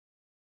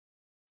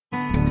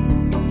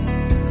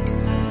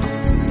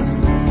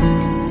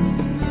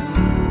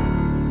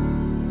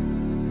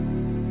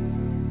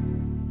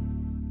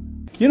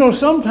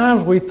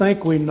Sometimes we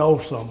think we know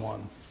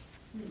someone.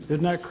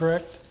 Isn't that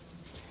correct?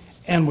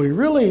 And we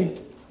really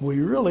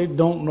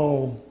don't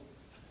know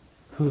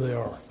who they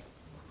are.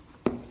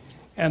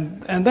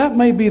 And that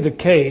may be the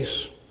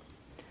case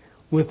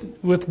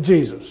with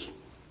Jesus.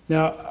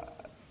 Now,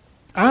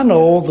 I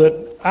know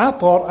that I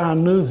thought I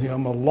knew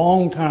him a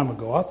long time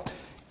ago.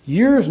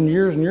 Years and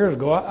years and years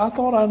ago, I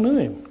thought I knew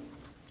him.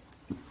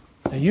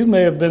 Now, you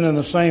may have been in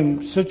the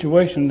same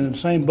situation, in the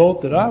same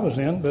boat that I was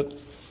in, but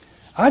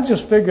I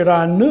just figured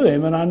I knew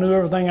him and I knew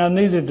everything I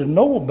needed to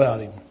know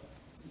about him.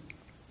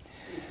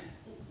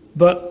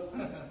 But,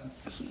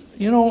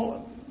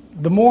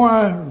 the more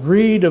I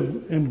read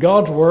in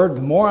God's Word,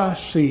 the more I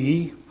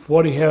see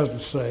what he has to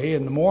say,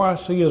 and the more I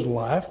see his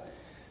life,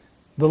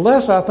 the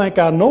less I think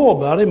I know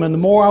about him and the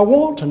more I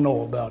want to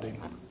know about him.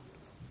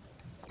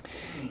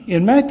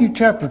 In Matthew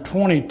chapter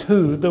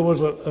 22, there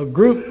was a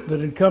group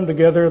that had come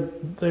together.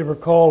 They were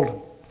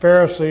called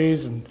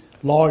Pharisees and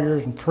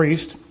lawyers and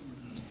priests.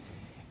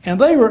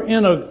 And they were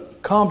in a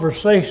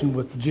conversation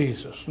with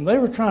Jesus. And they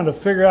were trying to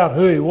figure out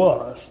who he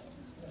was.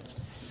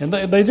 And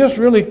they just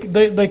really,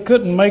 they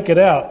couldn't make it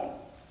out.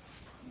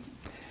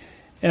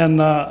 And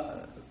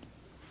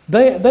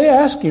they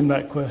asked him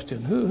that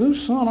question,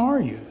 whose son are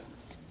you?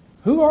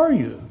 Who are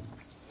you?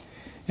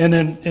 And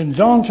in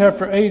John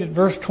chapter 8 at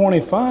verse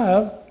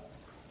 25,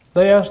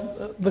 they asked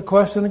the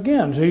question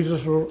again.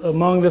 Jesus was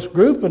among this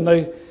group and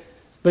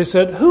they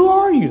said, who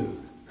are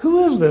you?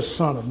 Who is this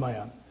Son of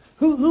Man?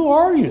 Who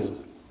are you?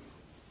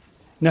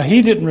 Now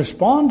he didn't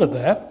respond to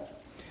that,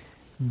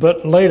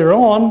 but later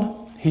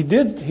on he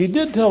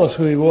did tell us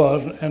who he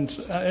was. And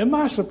it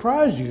might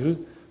surprise you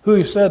who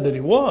he said that he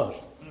was.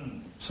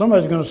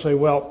 Somebody's going to say,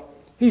 well,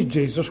 he's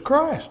Jesus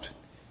Christ.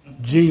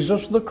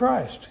 Jesus the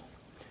Christ.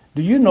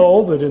 Do you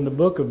know that in the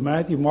book of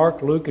Matthew,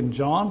 Mark, Luke, and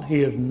John,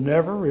 he is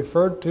never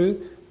referred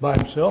to by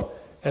himself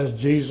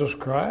as Jesus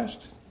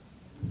Christ?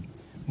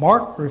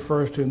 Mark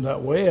refers to him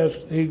that way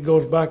as he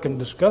goes back and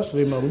discusses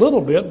him a little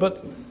bit,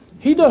 but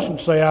he doesn't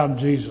say, I'm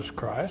Jesus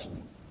Christ.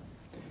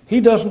 He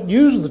doesn't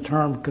use the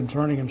term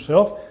concerning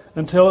himself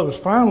until it was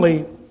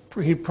finally,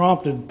 he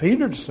prompted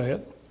Peter to say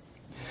it.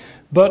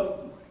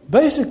 But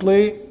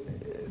basically,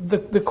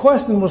 the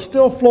question was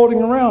still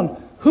floating around.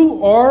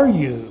 Who are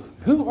you?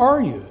 Who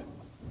are you?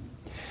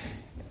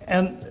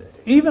 And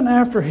even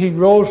after he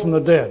rose from the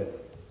dead,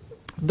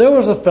 there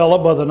was a fellow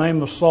by the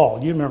name of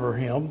Saul. You remember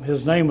him.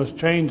 His name was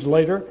changed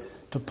later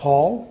to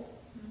Paul,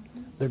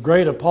 the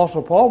great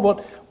apostle Paul.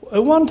 But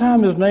at one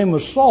time his name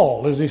was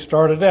Saul as he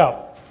started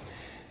out.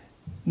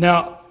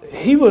 Now,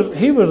 he was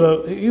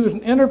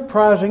an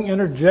enterprising,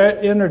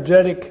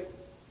 energetic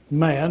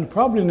man,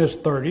 probably in his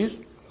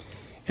 30s.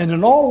 And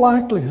in all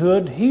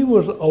likelihood, he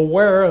was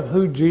aware of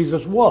who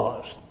Jesus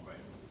was,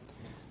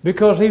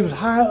 because he was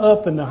high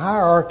up in the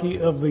hierarchy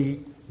of the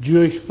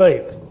Jewish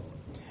faith.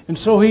 And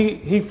so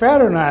he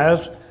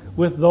fraternized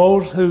with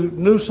those who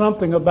knew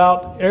something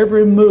about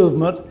every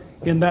movement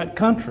in that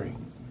country.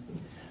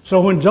 So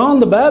when John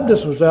the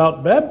Baptist was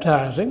out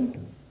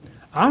baptizing,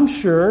 I'm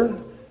sure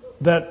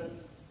that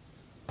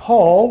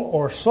Paul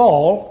or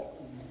Saul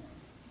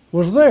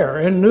was there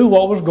and knew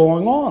what was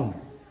going on.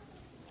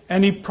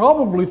 And he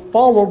probably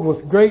followed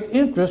with great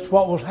interest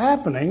what was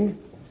happening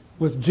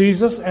with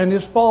Jesus and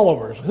his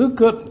followers. Who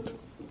couldn't?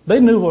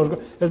 They knew what was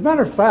going on. As a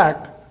matter of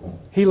fact,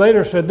 he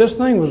later said this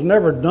thing was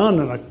never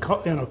done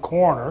in a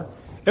corner.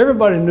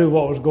 Everybody knew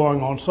what was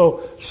going on.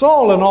 So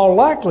Saul, in all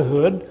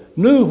likelihood,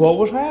 knew what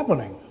was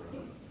happening.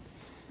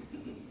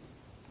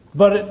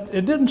 But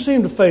it didn't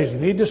seem to faze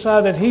him. He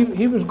decided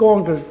he was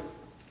going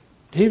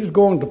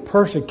to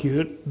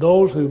persecute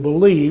those who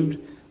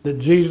believed that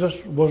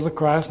Jesus was the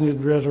Christ and he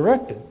had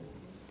resurrected.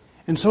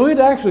 And so he'd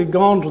actually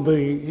gone to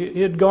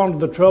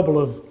the trouble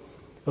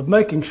of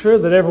making sure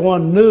that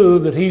everyone knew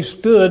that he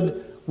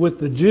stood with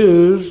the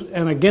Jews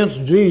and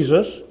against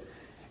Jesus,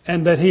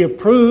 and that he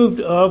approved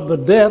of the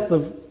death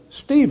of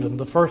Stephen,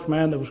 the first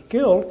man that was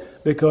killed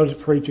because of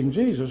preaching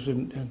Jesus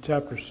in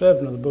chapter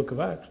 7 of the book of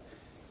Acts.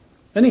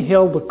 And he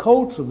held the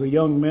coats of the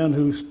young men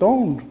who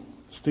stoned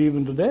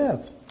Stephen to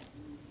death.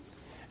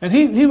 And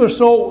he was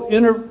so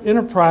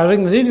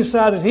enterprising that he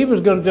decided he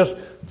was going to just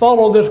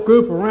follow this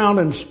group around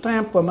and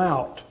stamp them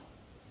out.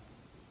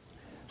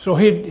 So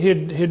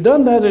he'd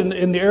done that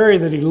in the area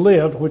that he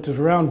lived, which is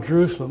around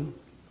Jerusalem.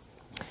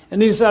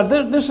 And he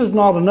decided, this is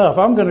not enough.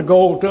 I'm going to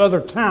go to other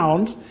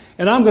towns,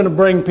 and I'm going to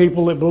bring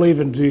people that believe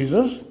in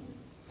Jesus,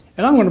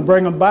 and I'm going to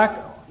bring them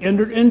back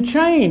in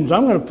chains.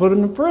 I'm going to put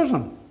them in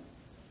prison.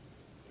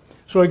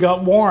 So he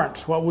got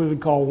warrants, what we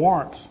would call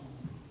warrants.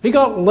 He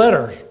got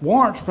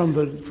warrants from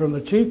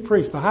the chief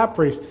priest, the high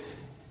priest,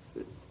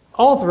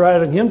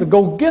 authorizing him to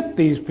go get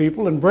these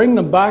people and bring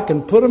them back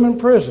and put them in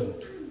prison.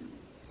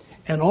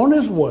 And on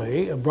his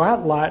way, a bright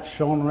light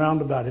shone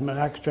around about him in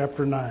Acts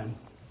chapter 9.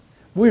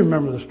 We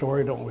remember the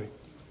story, don't we?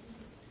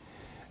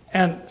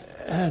 And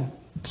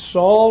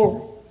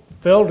Saul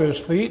fell to his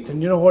feet,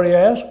 and you know what he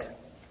asked?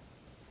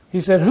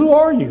 He said, who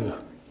are you?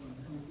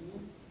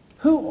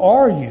 Who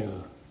are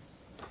you?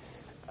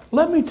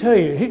 Let me tell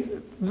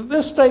you,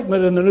 this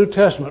statement in the New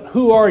Testament,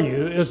 who are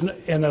you, is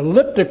an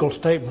elliptical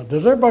statement.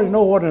 Does everybody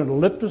know what an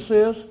ellipsis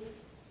is?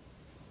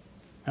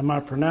 Am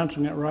I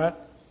pronouncing it right?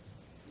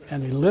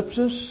 An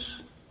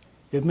ellipsis,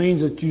 it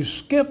means that you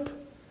skip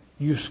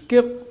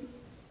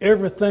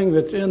everything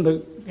that's in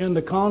the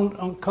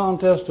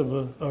context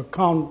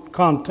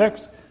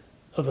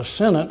of a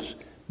sentence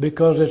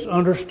because it's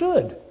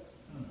understood.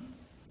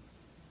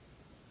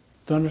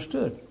 It's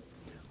understood.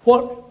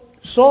 What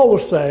Saul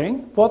was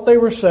saying, what they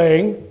were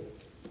saying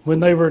when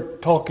they were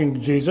talking to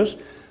Jesus,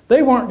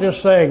 they weren't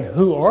just saying,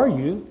 "Who are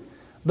you?"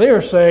 They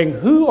are saying,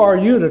 "Who are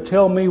you to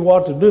tell me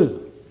what to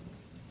do?"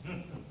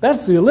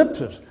 That's the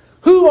ellipsis.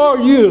 Who are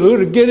you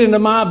to get into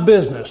my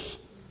business?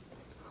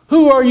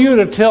 Who are you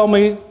to tell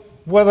me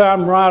whether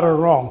I'm right or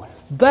wrong?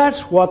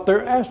 That's what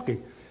they're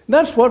asking.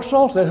 That's what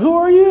Saul said. Who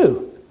are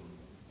you?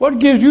 What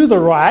gives you the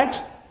right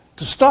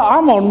to stop?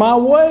 I'm on my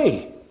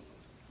way.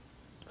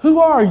 Who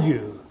are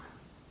you?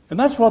 And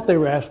that's what they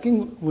were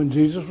asking when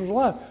Jesus was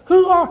alive.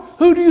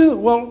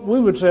 We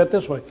would say it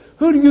this way.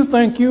 Who do you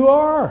think you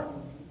are?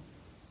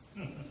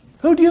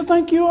 Who do you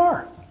think you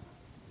are?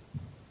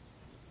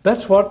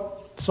 That's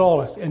what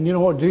Saul asked. And you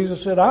know what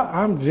Jesus said?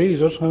 I'm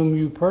Jesus whom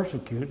you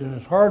persecute, and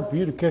it's hard for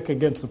you to kick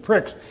against the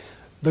pricks.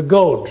 The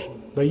goads.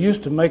 They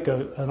used to make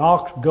an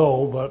ox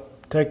go by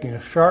taking a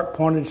sharp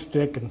pointed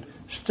stick and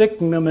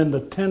sticking them in the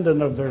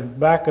tendon of their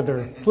back of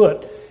their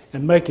foot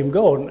and make him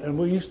go. And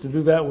we used to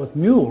do that with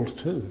mules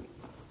too.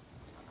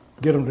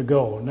 Get them to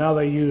go. Now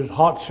they use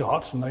hot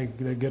shots and they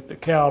get the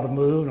cow to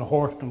move and a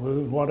horse to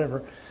move and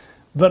whatever.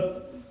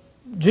 But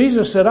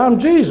Jesus said, I'm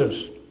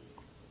Jesus.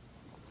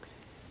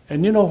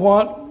 And you know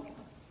what?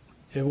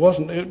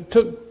 It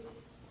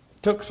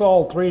took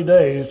Saul 3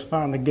 days to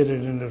finally get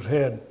it in his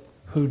head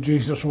who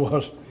Jesus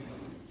was.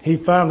 He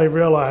finally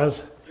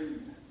realized,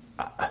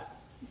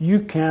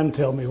 you can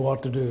tell me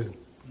what to do.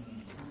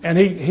 And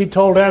he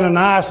told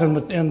Ananias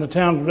in the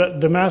town of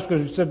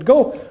Damascus, he said,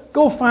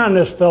 go find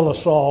this fellow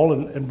Saul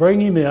and bring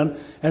him in.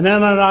 And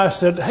Ananias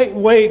said, hey,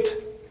 wait,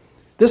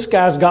 this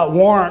guy's got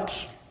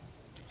warrants.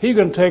 He's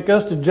going to take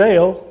us to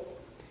jail.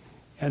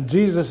 And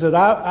Jesus said,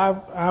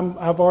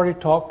 I've already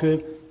talked to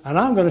him, and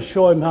I'm going to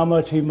show him how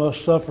much he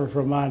must suffer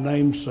for my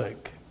name's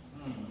sake.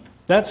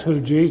 That's who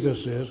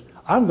Jesus is.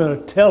 I'm going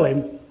to tell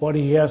him what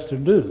he has to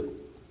do.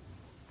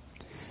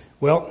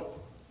 Well,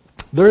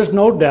 there's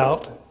no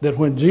doubt that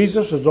when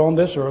Jesus was on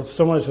this earth,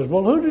 somebody says,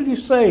 well, who did he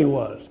say he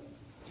was?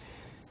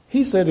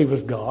 He said he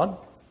was God.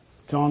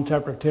 John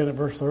chapter 10 at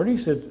verse 30, he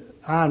said,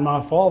 I and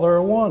my Father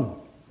are one.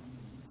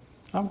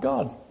 I'm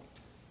God.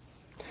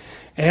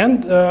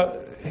 And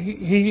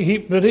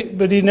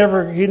he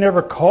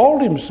never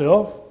called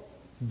himself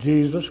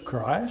Jesus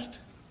Christ.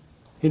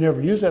 He never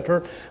used that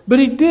term. But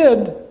he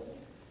did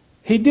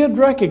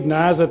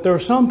recognize that there are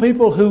some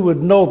people who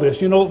would know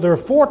this. You know, there are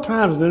 4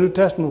 times in the New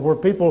Testament where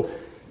people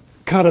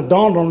kind of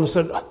dawned on them and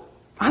said,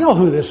 I know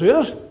who this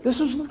is. This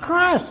is the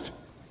Christ.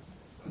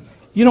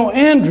 You know,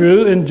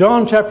 Andrew, in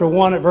John chapter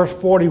 1 at verse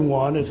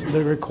 41,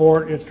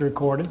 it's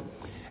recorded.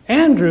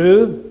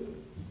 Andrew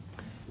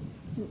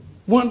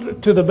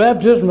went to the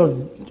baptism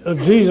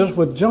of Jesus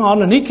with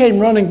John, and he came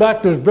running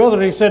back to his brother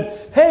and he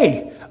said,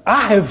 hey,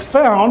 I have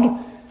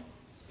found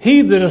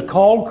he that is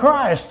called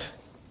Christ.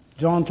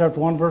 John chapter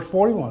 1 verse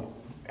 41.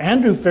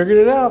 Andrew figured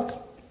it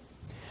out.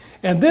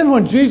 And then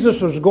when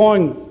Jesus was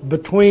going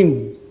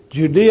between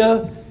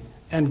Judea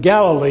and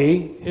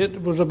Galilee,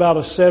 it was about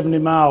a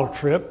 70-mile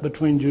trip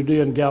between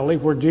Judea and Galilee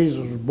where Jesus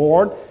was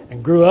born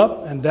and grew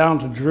up, and down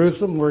to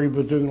Jerusalem where he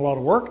was doing a lot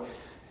of work.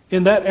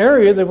 In that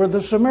area there were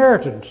the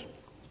Samaritans.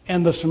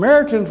 And the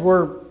Samaritans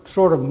were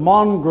sort of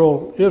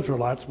mongrel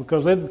Israelites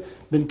because they'd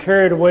been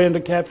carried away into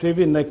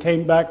captivity and they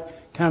came back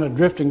kind of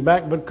drifting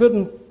back but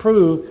couldn't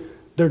prove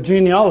their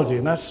genealogy.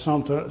 And that's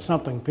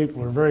something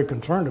people are very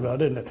concerned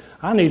about, isn't it?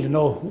 I need to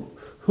know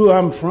who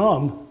I'm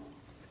from.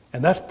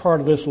 And that's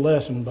part of this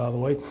lesson, by the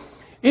way.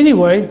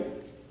 Anyway,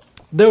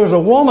 there was a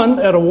woman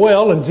at a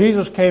well, and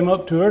Jesus came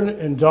up to her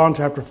in John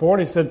chapter 4,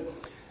 and he said,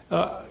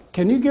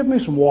 can you give me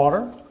some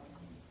water?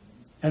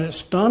 And it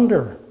stunned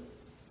her.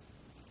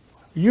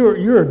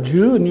 You're a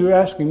Jew, and you're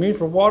asking me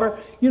for water?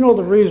 You know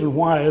the reason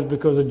why is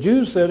because the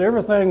Jews said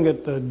everything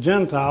that the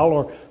Gentile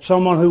or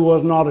someone who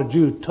was not a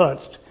Jew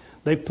touched,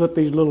 they put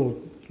these little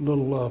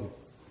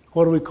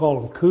what do we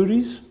call them,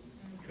 cooties?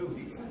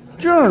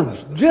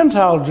 Germs,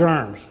 Gentile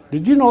germs.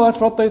 Did you know that's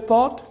what they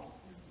thought?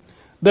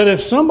 That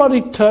if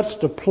somebody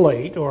touched a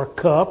plate or a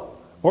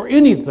cup or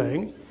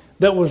anything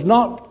that was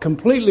not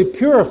completely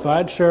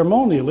purified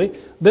ceremonially,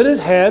 that it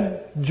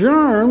had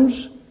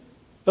germs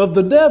of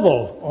the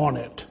devil on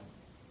it.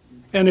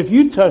 And if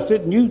you touched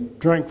it and you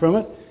drank from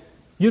it,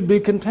 you'd be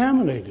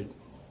contaminated.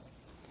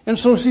 And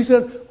so she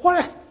said,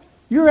 what?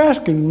 You're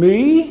asking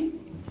me?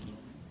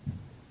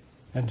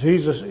 And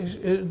Jesus,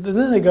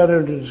 then they got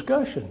into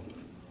discussion.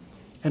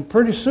 And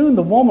pretty soon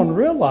the woman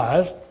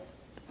realized,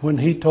 when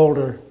he told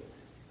her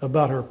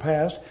about her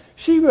past,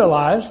 she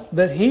realized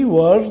that he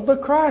was the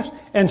Christ.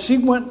 And she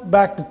went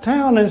back to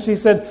town and she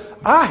said,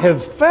 I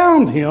have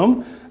found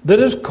him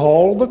that is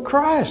called the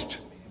Christ.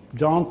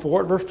 John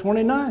 4 verse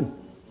 29.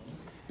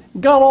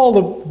 Got all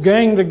the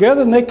gang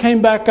together, and they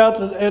came back out,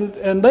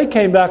 and they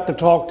came back to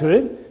talk to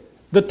him.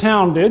 The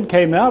town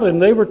came out, and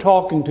they were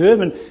talking to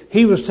him, and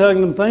he was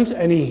telling them things,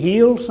 and he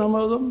healed some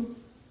of them,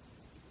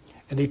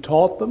 and he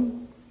taught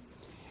them.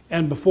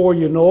 And before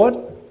you know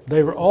it,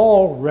 they were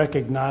all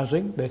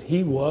recognizing that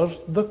he was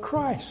the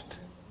Christ.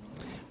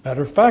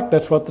 Matter of fact,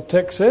 that's what the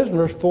text says in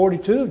verse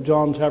 42 of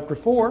John chapter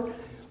 4.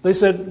 They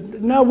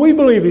said, now we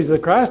believe he's the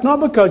Christ, not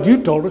because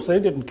you told us. They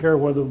didn't care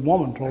whether the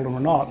woman told them or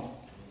not.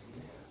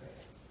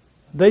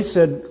 They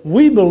said,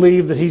 we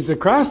believe that he's the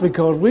Christ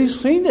because we've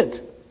seen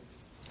it.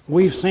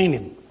 We've seen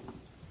him.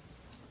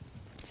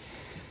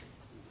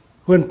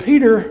 When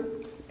Peter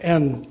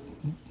and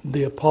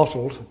the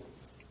apostles,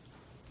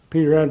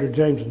 Peter, Andrew,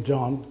 James, and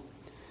John,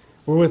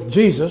 were with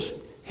Jesus,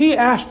 he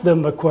asked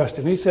them a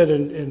question. He said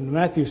in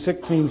Matthew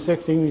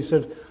 16:16, he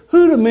said,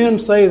 who do men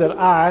say that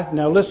I,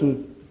 now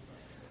listen,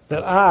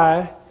 that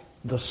I,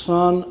 the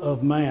Son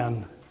of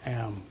Man,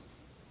 am?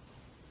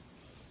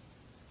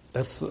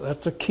 That's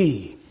a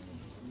key.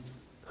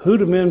 Who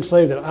do men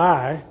say that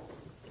I,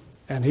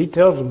 and he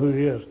tells them who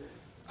he is,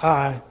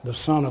 I, the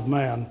Son of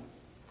Man,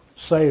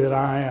 say that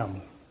I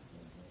am?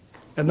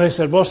 And they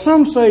said, well,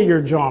 some say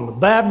you're John the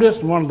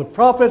Baptist, one of the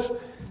prophets.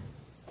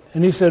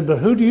 And he said, but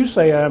who do you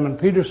say I am? And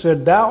Peter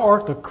said, thou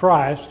art the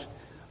Christ,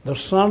 the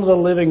Son of the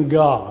living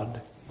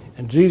God.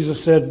 And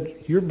Jesus said,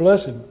 you're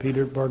blessed,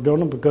 Peter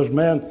Bardona, because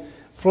man,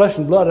 flesh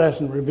and blood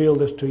hasn't revealed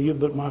this to you,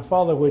 but my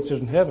Father which is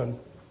in heaven.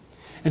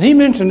 And he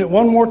mentioned it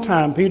one more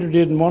time, Peter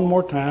did one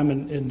more time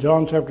in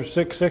John chapter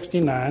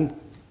 6:69,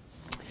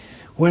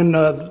 when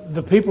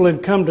the people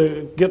had come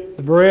to get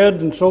the bread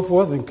and so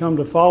forth and come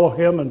to follow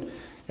him,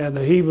 and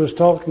he was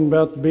talking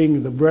about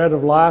being the bread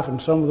of life,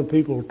 and some of the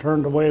people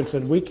turned away and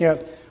said, we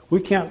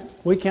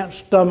can't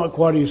stomach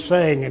what he's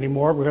saying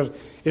anymore because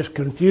it's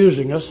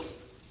confusing us.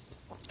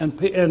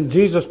 And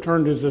Jesus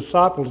turned to his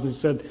disciples and he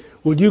said,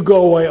 will you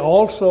go away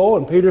also?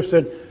 And Peter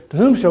said, to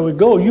whom shall we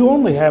go? You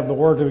only have the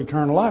words of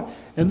eternal life.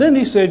 And then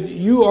he said,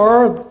 you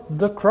are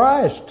the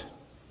Christ.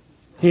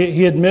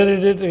 He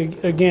admitted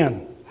it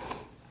again.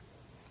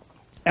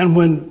 And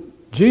when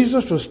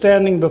Jesus was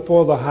standing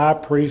before the high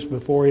priest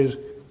before his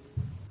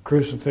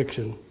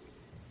crucifixion,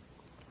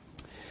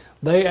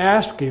 they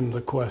asked him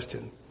the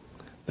question.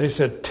 They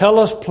said, tell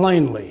us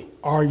plainly,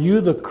 are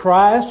you the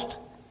Christ,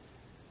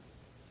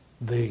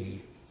 the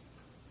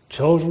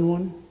chosen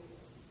one?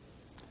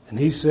 And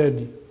he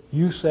said,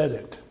 you said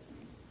it.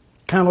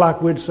 Kind of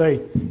like we'd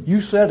say,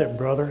 you said it,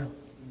 brother.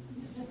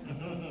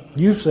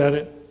 You said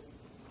it.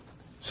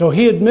 So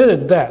he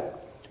admitted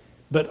that.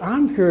 But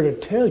I'm here to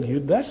tell you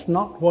that's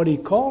not what he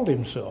called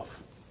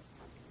himself.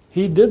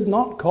 He did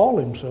not call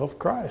himself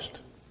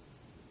Christ.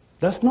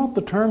 That's not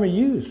the term he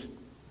used.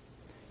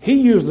 He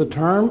used the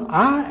term,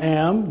 I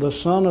am the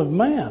Son of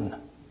Man.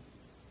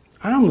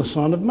 I am the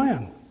Son of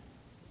Man.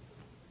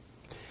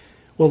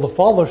 Well, the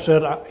Father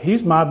said,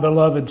 he's my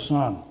beloved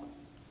Son.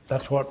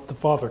 That's what the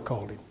Father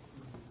called him.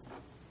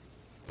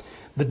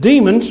 The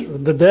demons,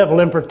 the devil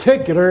in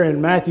particular,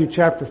 in Matthew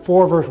chapter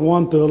 4, verse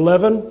 1 through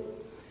 11,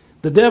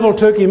 the devil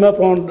took him up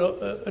on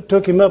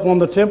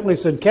the temple. He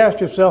said, cast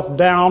yourself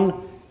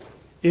down.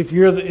 If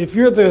you're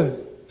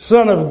the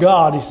Son of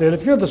God, he said,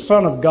 if you're the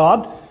Son of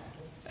God,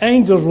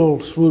 angels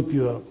will swoop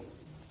you up,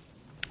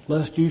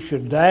 lest you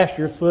should dash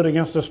your foot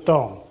against a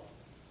stone.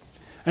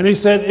 And he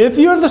said, if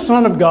you're the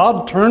Son of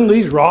God, turn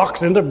these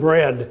rocks into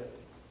bread.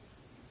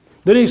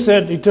 Then he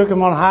said, he took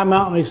him on a high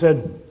mountain and he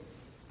said,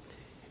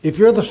 if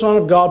you're the Son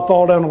of God,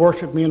 fall down and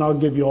worship me and I'll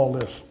give you all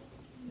this.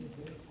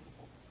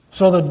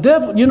 So the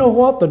devil, you know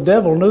what? The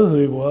devil knew who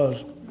he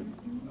was.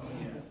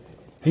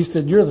 He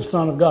said, you're the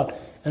Son of God.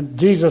 And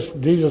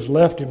Jesus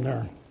left him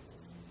there.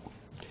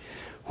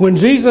 When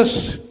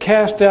Jesus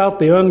cast out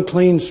the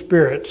unclean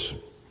spirits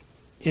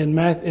in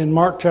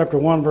Mark chapter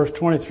 1, verse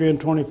 23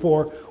 and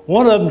 24,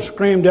 one of them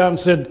screamed out and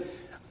said,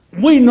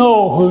 we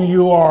know who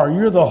you are.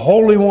 You're the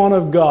Holy One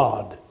of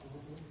God.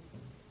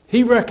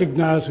 He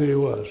recognized who he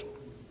was.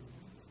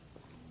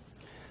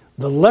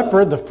 The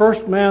leper, the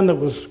first man that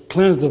was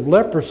cleansed of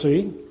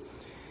leprosy,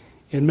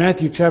 in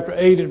Matthew chapter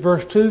 8 at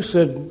verse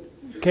 2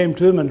 came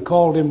to him and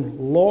called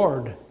him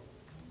Lord.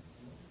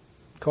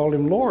 Called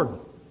him Lord.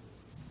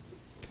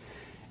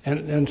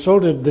 And so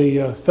did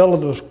the fellow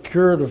that was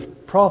cured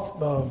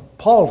of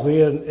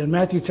palsy in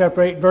Matthew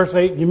chapter 8, verse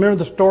 8. You remember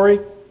the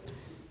story?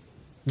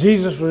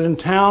 Jesus was in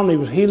town. He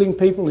was healing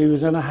people. He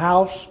was in a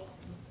house.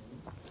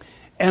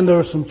 And there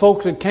were some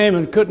folks that came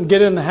and couldn't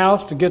get in the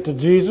house to get to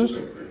Jesus.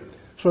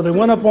 So they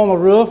went up on the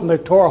roof and they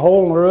tore a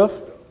hole in the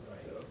roof.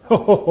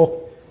 Oh,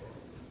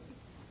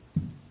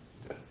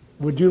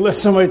 would you let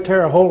somebody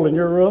tear a hole in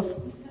your roof?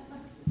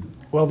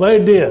 Well,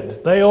 they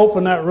did. They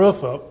opened that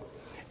roof up.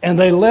 And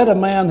they led a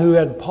man who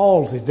had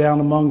palsy down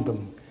among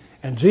them.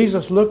 And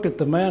Jesus looked at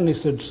the man and he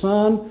said,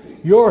 son,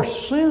 your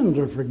sins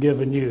are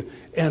forgiven you.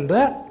 And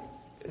that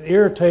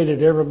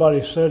irritated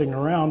everybody sitting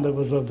around that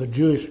was of the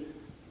Jewish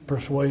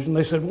persuasion.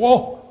 They said,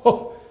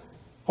 whoa,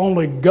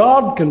 only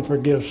God can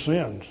forgive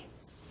sins.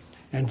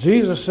 And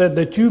Jesus said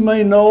that you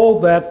may know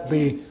that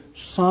the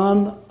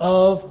Son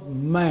of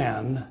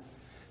Man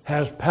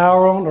has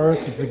power on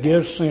earth to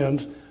forgive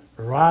sins.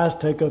 Arise,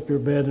 take up your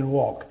bed and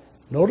walk.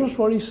 Notice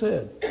what he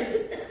said.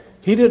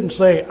 He didn't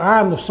say, I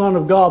am the Son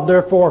of God,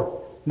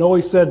 therefore. No,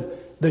 he said,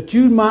 that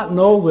you might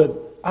know that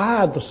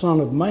I, the Son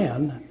of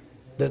Man,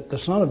 that the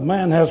Son of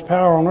Man has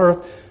power on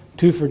earth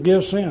to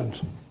forgive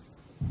sins.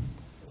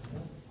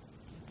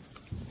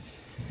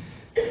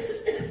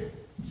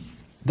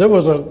 There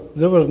was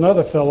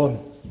another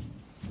fellow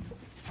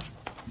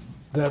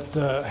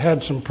that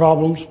had some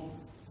problems.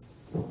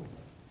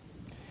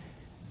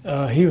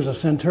 He was a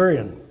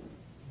centurion.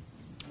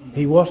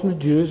 He wasn't a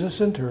Jew, he was a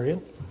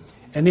centurion.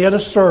 And he had a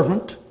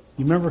servant.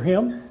 You remember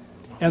him?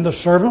 And the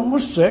servant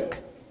was sick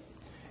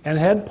and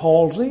had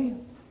palsy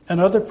and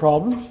other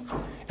problems.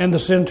 And the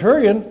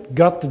centurion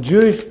got the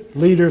Jewish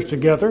leaders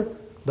together,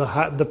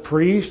 the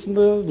priests and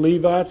the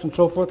Levites and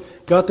so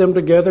forth, got them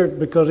together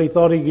because he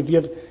thought he could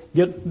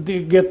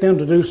get them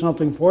to do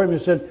something for him. He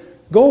said,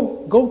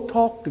 go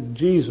talk to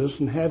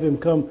Jesus and have him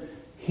come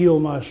heal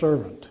my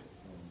servant.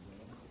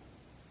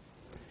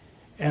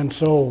 And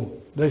so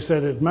they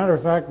said, as a matter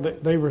of fact,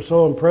 they were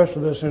so impressed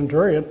with this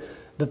centurion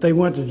that they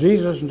went to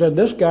Jesus and said,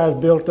 this guy's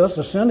built us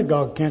a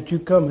synagogue. Can't you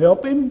come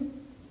help him?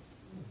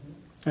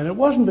 And it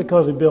wasn't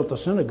because he built the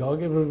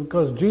synagogue. It was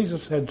because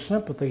Jesus had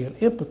sympathy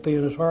and empathy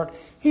in his heart.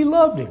 He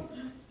loved him.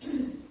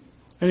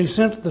 And he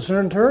sent the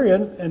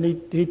centurion, and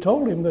he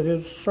told him that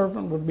his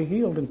servant would be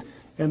healed.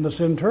 And the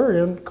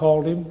centurion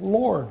called him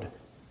Lord.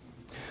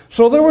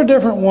 So there were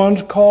different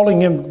ones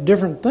calling him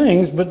different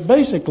things, but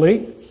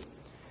basically,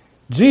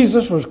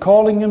 Jesus was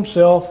calling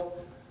himself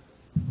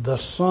the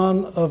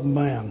Son of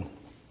Man.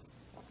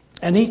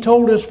 And he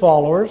told his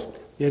followers,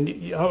 and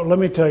let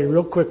me tell you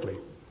real quickly,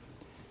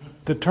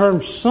 the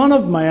term Son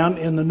of Man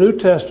in the New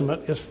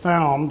Testament is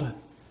found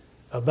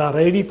about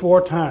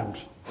 84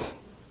 times.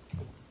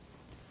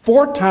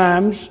 4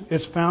 times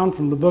it's found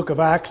from the book of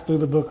Acts through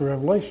the book of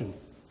Revelation.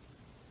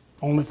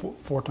 Only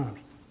 4 times.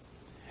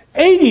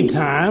 80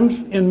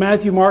 times in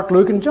Matthew, Mark,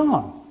 Luke, and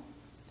John.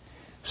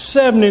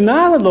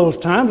 79 of those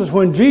times is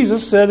when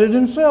Jesus said it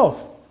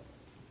himself.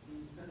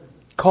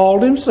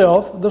 Called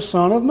himself the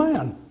Son of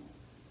Man.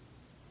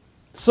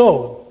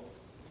 So,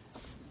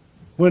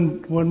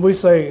 when we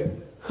say,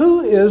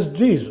 who is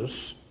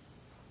Jesus?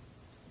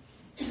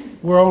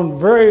 We're on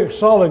very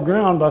solid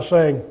ground by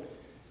saying,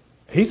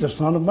 he's the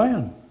Son of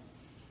Man.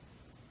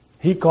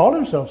 He called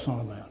himself Son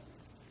of Man.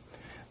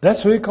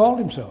 That's who he called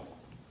himself.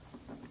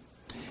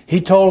 He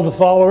told the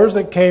followers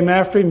that came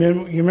after him,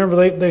 you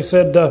remember they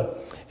said,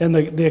 and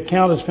the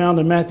account is found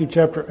in Matthew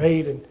chapter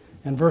 8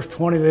 and verse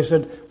 20, they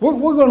said, we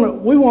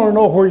want to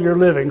know where you're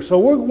living, so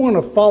we're going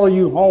to follow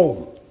you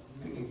home.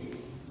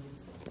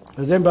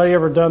 Has anybody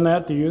ever done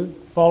that to you?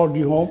 Followed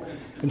you home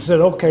and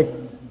said, okay,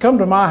 come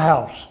to my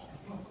house.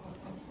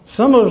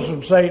 Some of us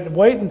would say,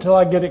 wait until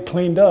I get it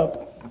cleaned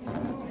up.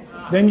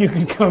 Then you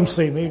can come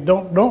see me.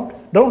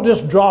 Don't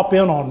just drop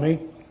in on me.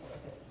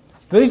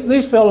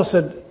 These fellows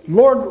said,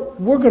 Lord,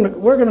 we're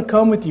going to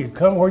come with you.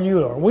 Come where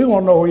you are. We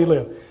want to know where you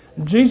live.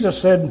 And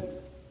Jesus said,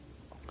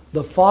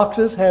 the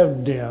foxes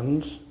have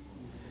dens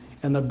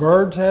and the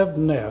birds have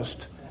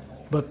nests,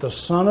 but the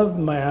Son of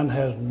Man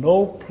has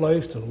no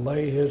place to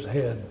lay his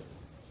head.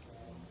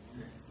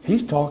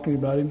 He's talking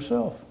about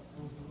himself.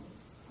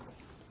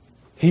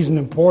 He's an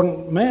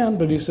important man,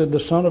 but he said the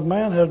Son of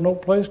Man has no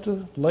place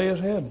to lay his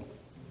head.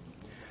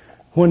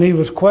 When he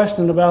was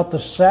questioned about the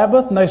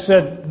Sabbath, and they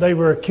said they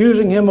were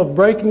accusing him of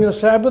breaking the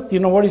Sabbath, you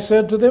know what he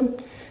said to them?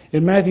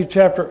 In Matthew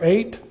chapter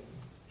 8,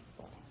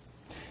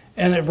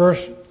 and at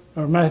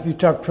Matthew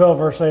chapter 12,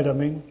 verse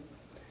 8,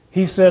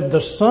 he said,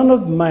 the Son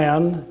of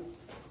Man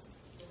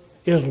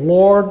is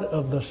Lord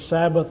of the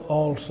Sabbath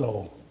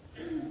also.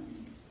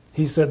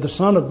 He said the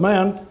Son of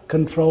Man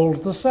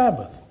controls the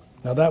Sabbath.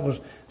 Now that was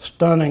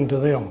stunning to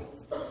them.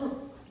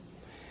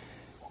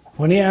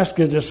 When he asked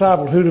his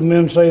disciples, who do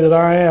men say that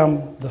I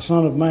am, the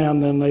Son of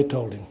Man, then they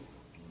told him.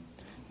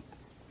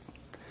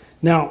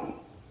 Now,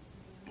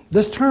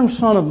 this term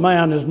Son of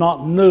Man is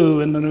not new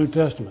in the New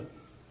Testament.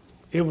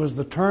 It was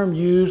the term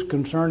used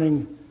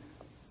concerning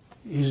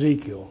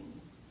Ezekiel,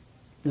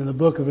 in the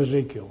book of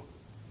Ezekiel.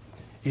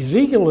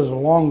 Ezekiel is a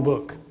long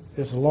book.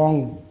 It's a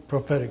long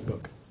prophetic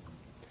book.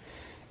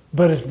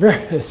 But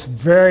it's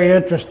very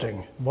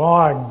interesting.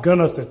 My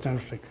goodness, it's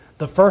interesting.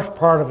 The first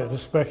part of it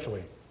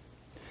especially.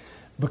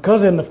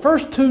 Because in the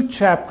first 2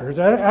 chapters,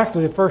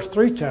 actually the first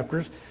 3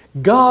 chapters,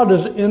 God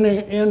is in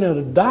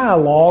a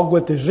dialogue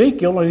with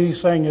Ezekiel, and he's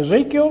saying,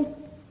 Ezekiel,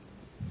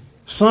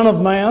 Son of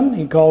Man,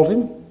 he calls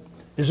him.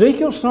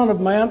 Ezekiel, Son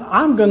of Man,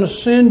 I'm going to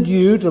send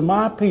you to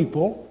my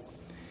people,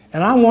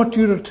 and I want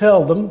you to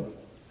tell them.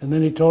 And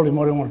then he told him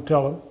what he wanted to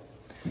tell them.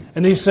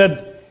 And he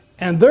said,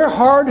 and they're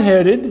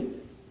hard-headed,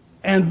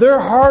 and they're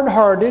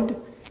hard-hearted,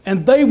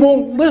 and they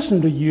won't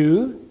listen to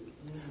you,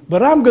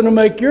 but I'm going to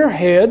make your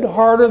head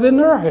harder than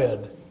their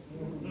head.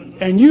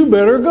 And you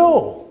better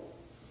go.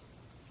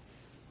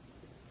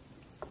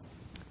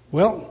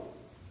 Well,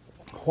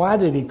 why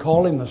did he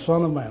call him the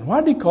Son of Man?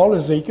 Why did he call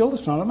Ezekiel the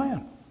Son of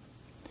Man?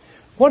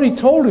 What he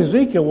told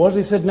Ezekiel was,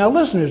 he said, now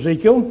listen,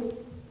 Ezekiel,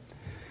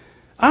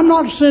 I'm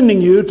not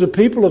sending you to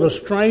people of a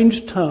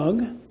strange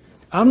tongue.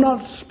 I'm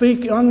not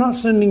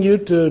sending you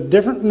to a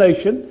different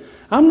nation.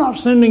 I'm not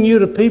sending you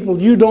to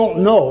people you don't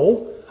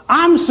know.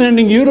 I'm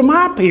sending you to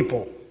my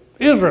people,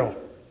 Israel.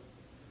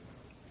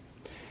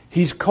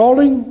 He's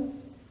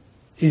calling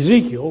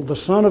Ezekiel the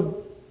son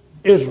of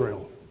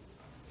Israel.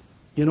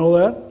 You know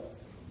that?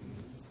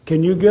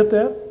 Can you get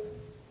that?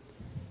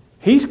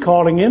 He's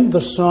calling him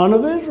the son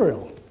of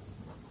Israel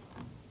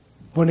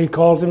when he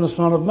calls him the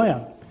son of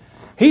man.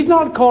 He's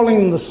not calling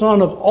him the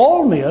son of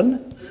all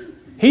men.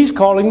 He's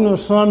calling him the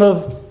son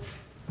of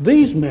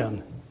these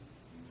men,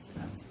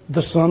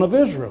 the son of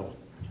Israel.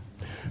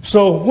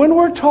 So when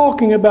we're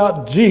talking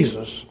about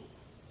Jesus,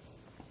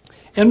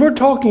 and we're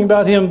talking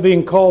about him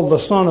being called the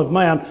son of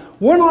man,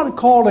 we're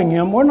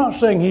not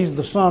saying he's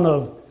the son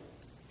of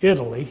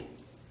Italy.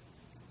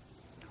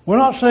 We're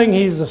not saying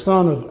he's the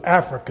son of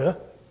Africa.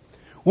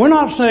 We're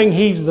not saying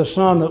he's the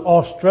son of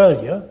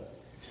Australia.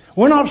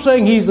 We're not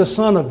saying he's the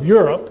son of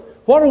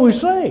Europe. What are we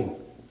saying?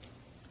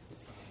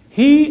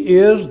 He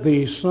is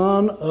the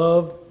son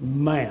of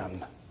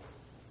man.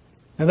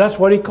 And that's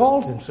what he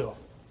calls himself.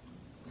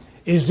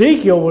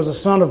 Ezekiel was the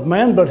son of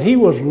man, but he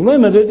was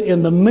limited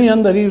in the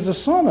men that he was the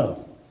son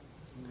of.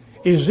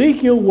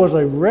 Ezekiel was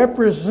a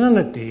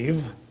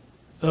representative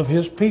of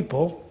his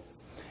people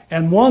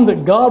and one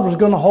that God was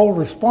going to hold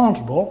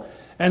responsible.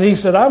 And he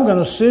said, I'm going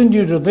to send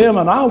you to them,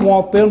 and I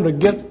want them to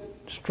get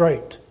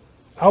straight.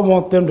 I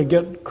want them to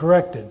get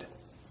corrected.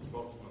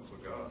 Spokesman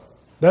for God.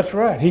 That's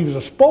right. He was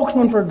a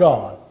spokesman for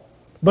God.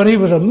 But he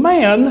was a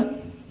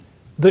man.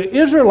 The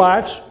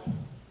Israelites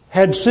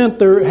had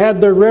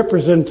their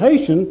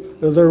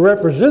representation, their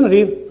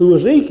representative, who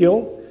was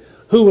Ezekiel,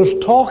 who was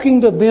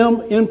talking to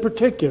them in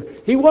particular.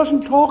 He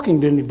wasn't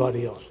talking to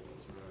anybody else.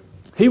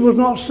 He was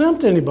not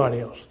sent to anybody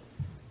else.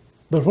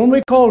 But when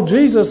we call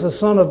Jesus the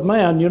Son of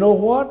Man, you know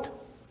what?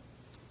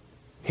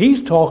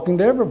 He's talking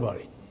to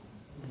everybody.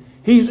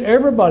 He's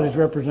everybody's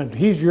representative.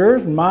 He's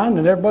yours and mine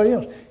and everybody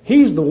else.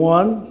 He's the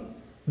one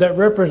that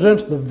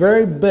represents the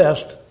very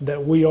best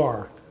that we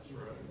are.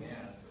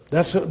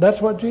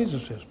 That's what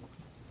Jesus is.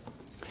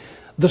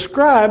 The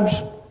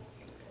scribes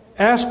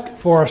asked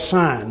for a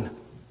sign.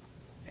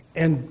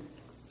 And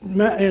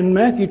in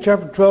Matthew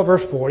chapter 12,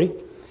 verse 40,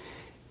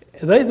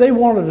 they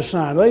wanted a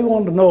sign. They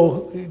wanted to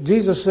know,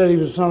 Jesus said he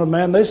was the Son of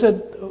Man. They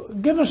said,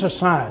 give us a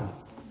sign.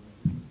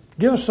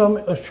 Give us some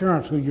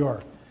assurance who you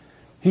are.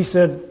 He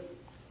said,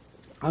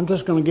 I'm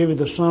just going to give you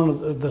the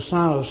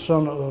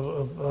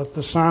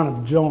sign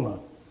of Jonah,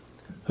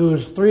 who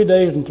was 3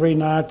 days and 3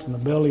 nights in the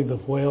belly of the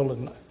whale,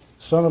 and the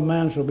Son of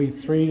Man shall be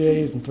 3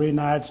 days and 3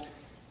 nights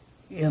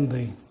in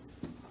the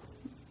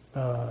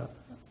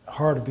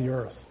heart of the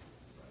earth.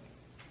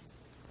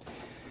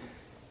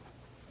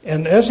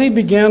 And as he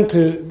began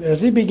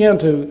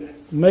to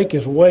make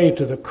his way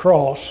to the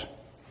cross,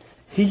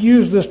 he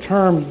used this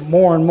term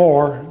more and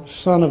more,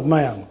 Son of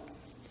Man.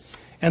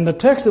 And the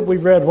text that we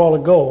read a while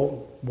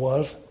ago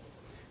was,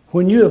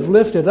 when you have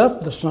lifted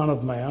up the Son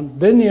of Man,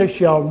 then ye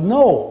shall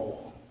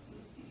know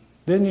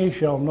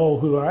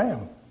who I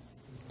am.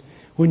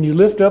 When you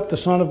lift up the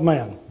Son of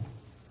Man.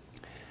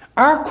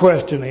 Our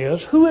question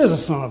is, who is the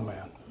Son of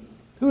Man?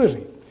 Who is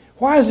he?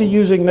 Why is he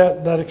using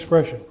that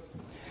expression?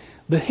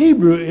 The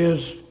Hebrew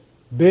is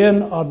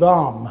Ben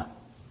Adam.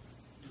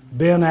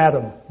 Ben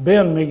Adam.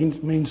 Ben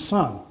means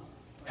son.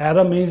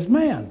 Adam means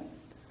man.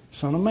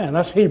 Son of man.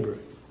 That's Hebrew.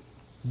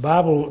 The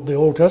Bible, the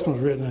Old Testament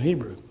is written in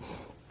Hebrew.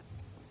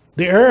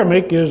 The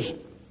Aramaic is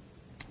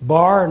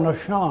Bar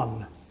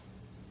Nashan,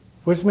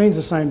 which means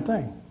the same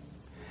thing.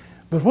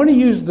 But when he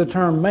uses the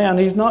term man,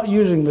 he's not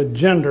using the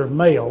gender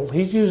male.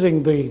 He's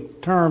using the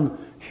term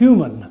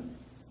human.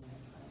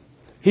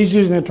 He's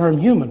using the term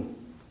human.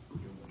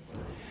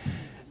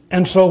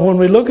 And so when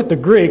we look at the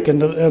Greek,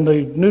 and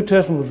the New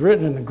Testament was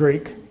written in the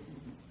Greek,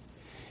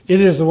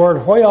 it is the word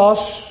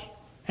hoios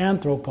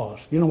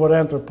anthropos. You know what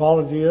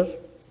anthropology is?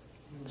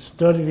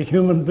 Study the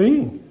human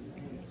being.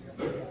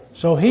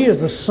 So he is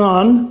the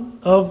son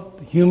of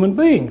human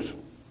beings.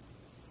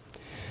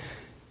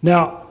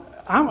 Now,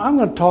 I'm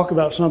going to talk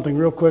about something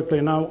real quickly,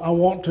 and I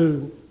want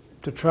to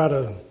try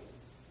to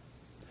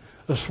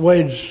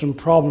assuage some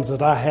problems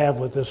that I have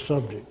with this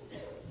subject.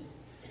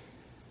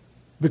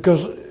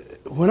 Because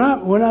when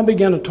I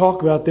begin to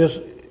talk about this,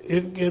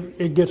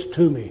 it gets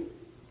to me.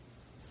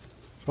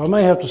 So I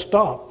may have to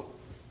stop,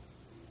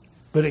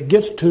 but it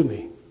gets to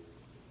me.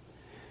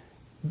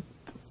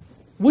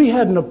 We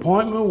had an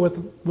appointment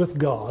with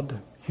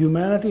God.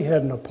 Humanity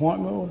had an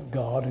appointment with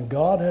God, and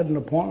God had an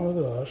appointment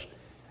with us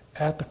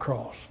at the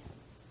cross.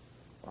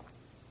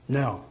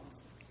 Now,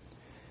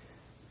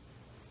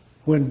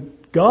 when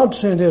God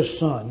sent his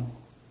Son,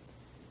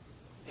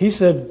 he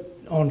said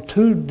on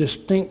 2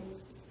 distinct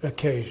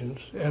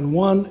occasions, and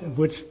one in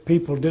which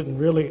people didn't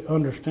really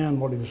understand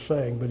what he was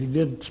saying, but he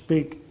did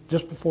speak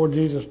just before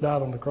Jesus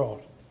died on the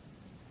cross.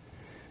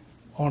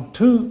 On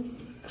 2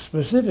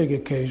 specific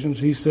occasions,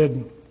 he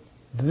said,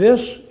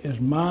 "This is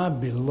my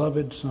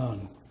beloved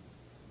Son."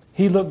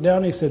 He looked down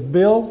and he said,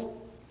 "Bill,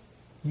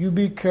 you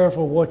be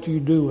careful what you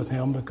do with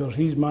him because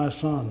he's my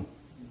son.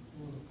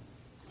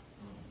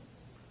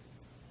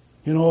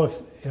 You know,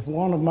 if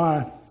one of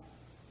my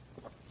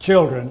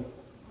children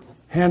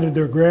handed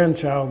their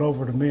grandchild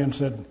over to me and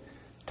said,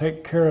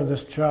 take care of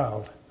this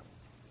child,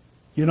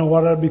 you know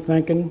what I'd be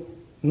thinking?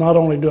 Not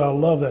only do I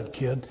love that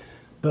kid,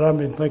 but I've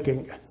been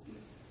thinking,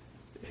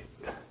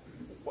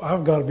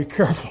 I've got to be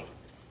careful.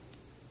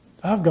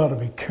 I've got to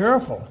be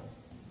careful.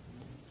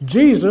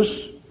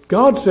 Jesus,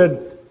 God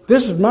said,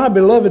 this is my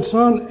beloved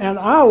son, and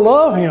I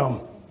love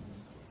him.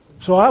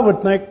 So I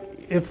would think,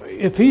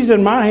 if he's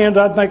in my hands,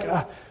 I'd think,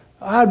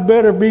 I'd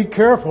better be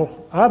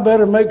careful. I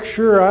better make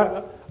sure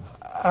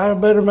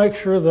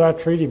that I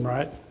treat him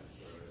right.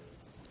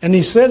 And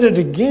he said it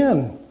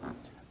again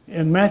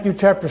in Matthew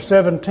chapter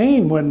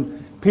 17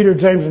 when Peter,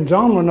 James, and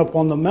John went up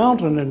on the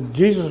mountain and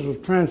Jesus was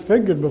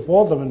transfigured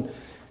before them.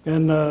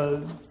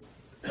 And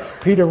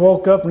Peter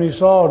woke up and he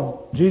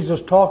saw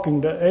Jesus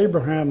talking to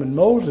Abraham and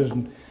Moses.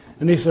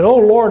 And he said, oh,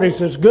 Lord, he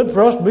says, it's good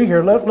for us to be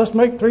here. Let's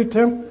make three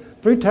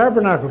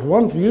tabernacles,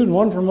 one for you and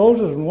one for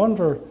Moses and one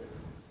for,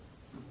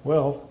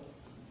 well,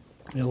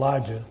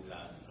 Elijah.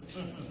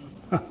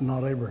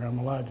 Not Abraham,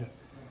 Elijah.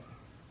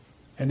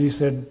 And he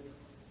said,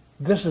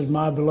 this is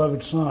my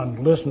beloved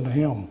son. Listen to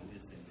him.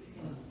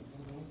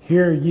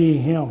 Hear ye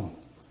him.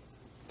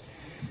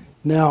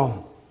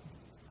 Now,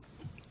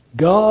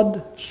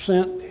 God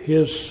sent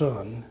his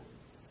son,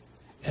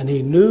 and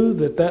he knew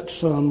that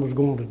son was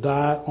going to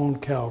die on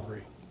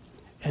Calvary.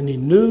 And he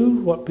knew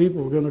what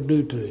people were going to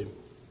do to him.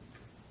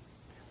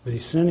 But he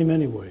sent him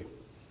anyway.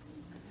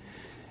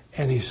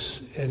 And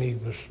he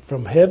was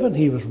from heaven,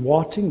 he was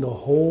watching the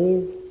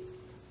whole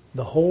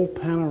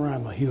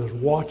panorama. He was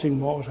watching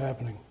what was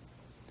happening.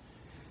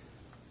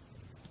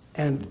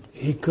 And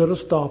he could have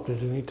stopped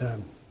it any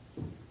time.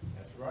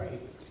 That's right.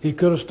 He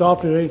could have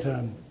stopped it any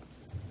time.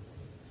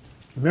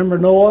 Remember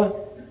Noah?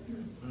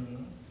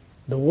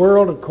 The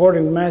world,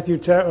 according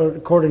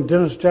to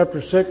Genesis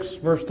chapter 6,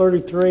 verse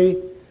 33,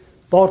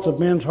 thoughts of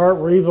men's heart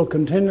were evil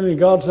continually.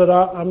 God said,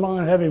 I'm not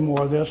going to have any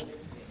more of this.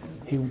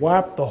 He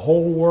wiped the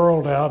whole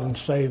world out and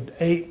saved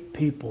 8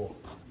 people.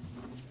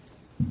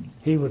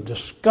 He was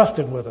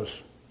disgusted with us.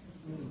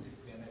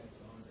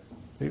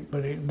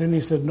 But then he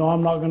said, no,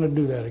 I'm not going to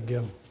do that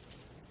again.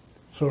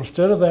 So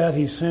instead of that,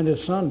 he sent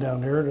his son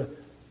down there to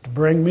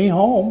bring me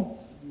home.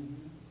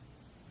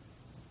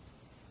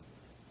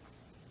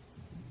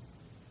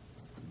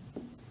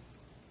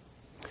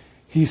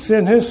 He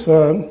sent his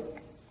son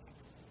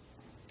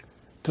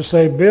to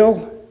say,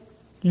 Bill,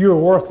 you're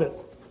worth it.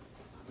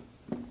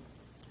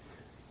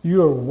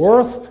 You are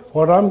worth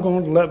what I'm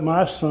going to let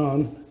my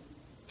son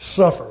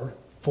suffer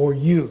for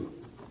you.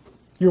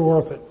 You're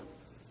worth it.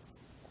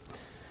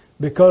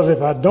 Because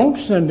if I don't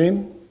send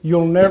him,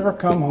 you'll never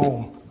come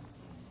home.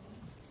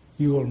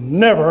 You will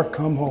never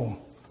come home.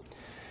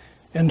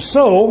 And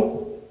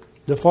so,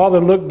 the father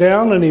looked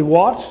down and he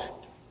watched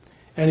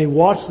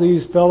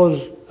these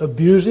fellows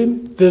abuse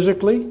him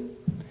physically.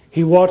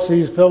 He watched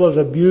these fellows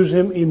abuse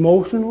him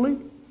emotionally.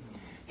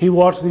 He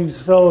watched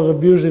these fellows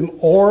abuse him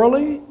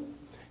orally.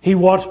 He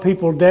watched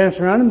people dance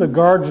around him, the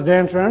guards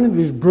dance around him,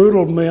 these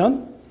brutal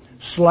men,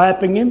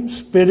 slapping him,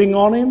 spitting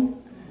on him,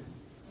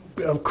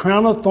 a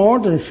crown of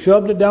thorns and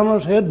shoved it down on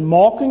his head,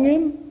 mocking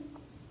him.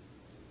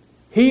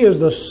 He is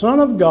the Son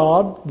of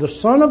God, the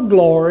Son of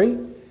glory,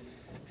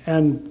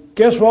 and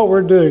guess what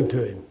we're doing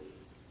to him?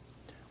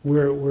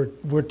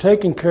 We're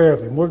taking care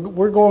of him.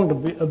 We're going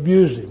to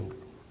abuse him.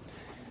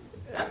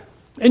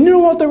 And you know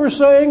what they were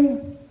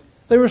saying?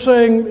 They were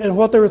saying, and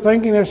what they were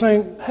thinking, they were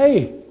saying,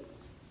 hey,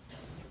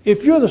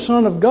 if you're the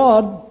Son of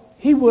God,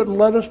 he wouldn't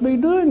let us be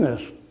doing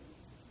this.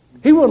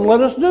 He wouldn't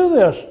let us do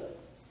this.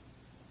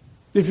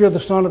 If you're the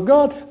Son of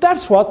God.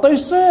 That's what they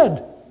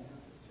said.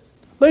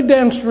 They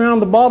danced around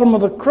the bottom of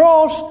the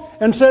cross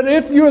and said,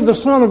 if you're the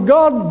Son of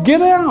God, get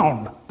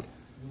down.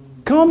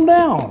 Come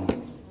down.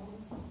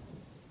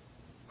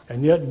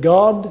 And yet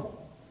God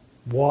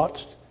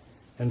watched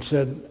and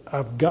said,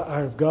 I've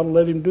got to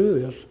let him do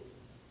this.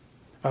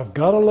 I've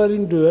got to let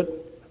him do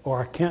it,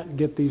 or I can't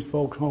get these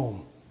folks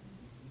home.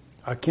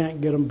 I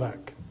can't get them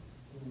back.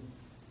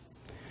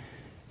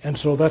 And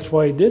so that's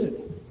why he did it.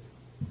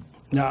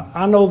 Now,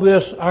 I know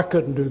this, I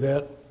couldn't do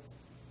that.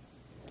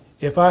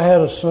 If I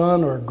had a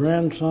son or a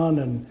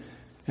grandson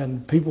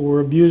and people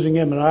were abusing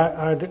him and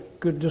I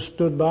could just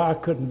stood by, I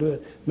couldn't do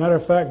it. Matter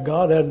of fact,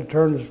 God had to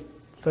turn his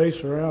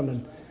face around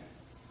and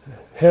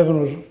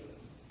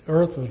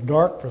earth was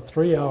dark for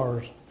 3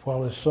 hours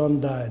while his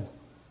son died.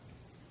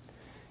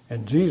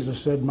 And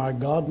Jesus said, my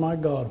God,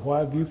 why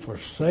have you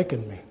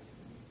forsaken me?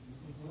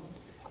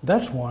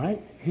 That's why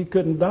he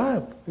couldn't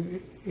die.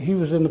 He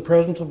was in the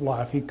presence of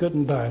life. He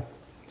couldn't die.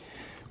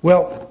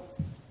 Well,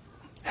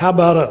 how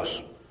about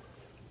us?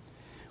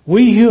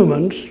 We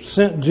humans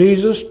sent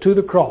Jesus to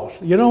the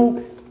cross. You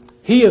know,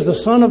 he is the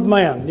Son of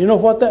Man. You know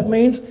what that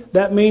means?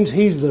 That means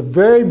he's the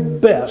very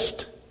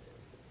best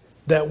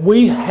that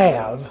we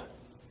have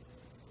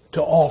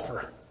to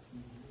offer.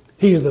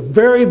 He's the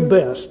very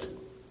best.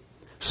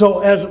 So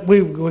as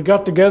we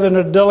got together in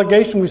a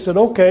delegation, we said,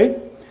 okay,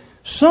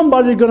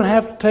 somebody's going to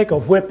have to take a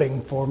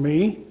whipping for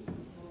me.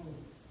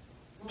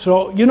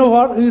 So you know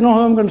what? You know who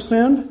I'm going to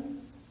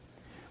send?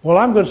 Well,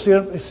 I'm going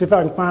to see if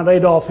I can find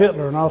Adolf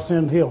Hitler, and I'll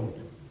send him.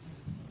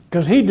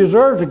 Because he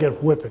deserves to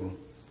get whipping.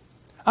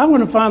 I'm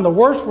going to find the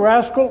worst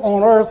rascal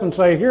on earth and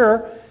say,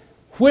 here,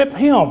 whip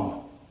him.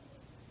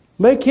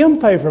 Make him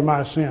pay for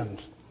my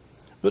sins.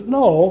 But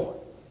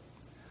no,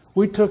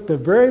 we took the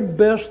very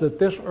best that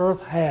this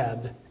earth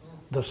had,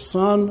 the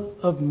Son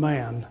of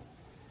Man,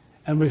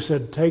 and we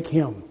said, take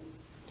him.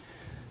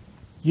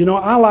 You know,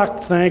 I like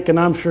to think, and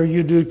I'm sure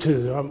you do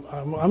too,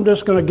 I'm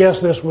just going to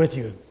guess this with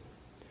you.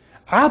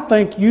 I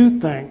think you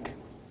think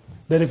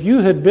that if you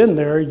had been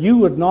there, you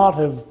would not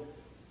have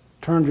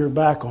turned your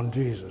back on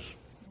Jesus.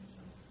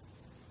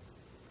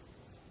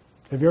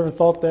 Have you ever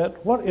thought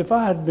that? What if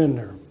I had been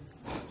there?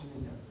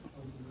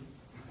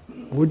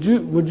 Would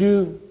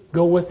you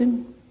go with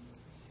him?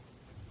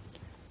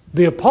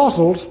 The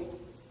apostles,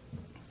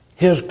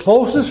 his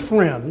closest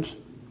friends,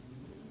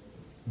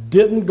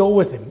 didn't go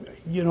with him.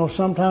 You know,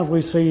 sometimes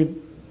we see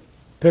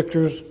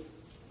pictures,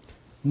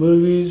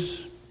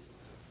 movies,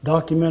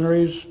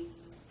 documentaries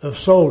of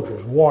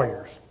soldiers,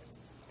 warriors.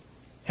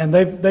 And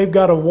they've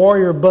got a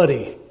warrior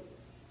buddy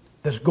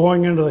that's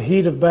going into the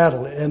heat of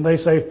battle. And they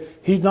say,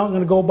 he's not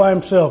going to go by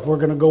himself, we're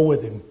going to go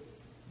with him.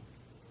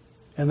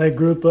 And they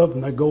group up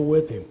and they go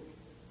with him.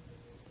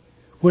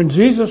 When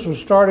Jesus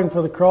was starting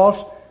for the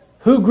cross,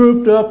 who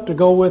grouped up to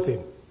go with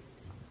him?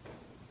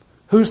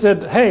 Who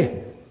said,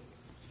 hey,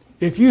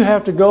 if you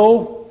have to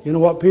go, you know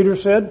what Peter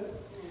said?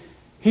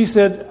 He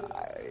said,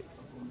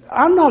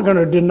 I'm not going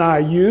to deny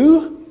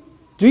you.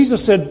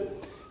 Jesus said,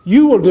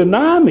 you will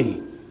deny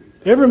me.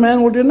 Every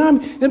man will deny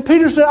me. And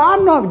Peter said,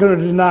 I'm not going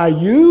to deny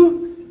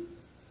you.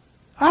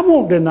 I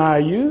won't deny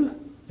you.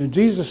 And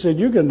Jesus said,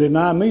 you're going to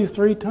deny me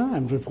 3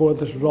 times before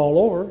this is all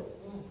over.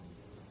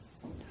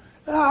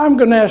 I'm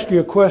going to ask you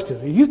a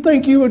question. You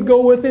think you would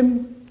go with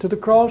him to the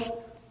cross?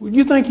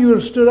 You think you would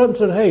have stood up and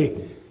said,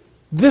 hey,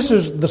 this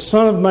is the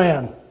Son of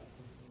Man.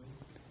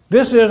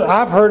 This is,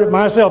 I've heard it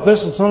myself,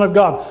 this is the Son of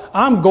God.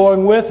 I'm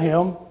going with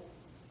him.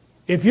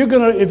 If you're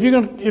gonna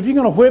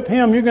whip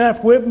him, you're gonna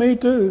have to whip me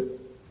too.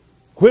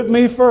 Whip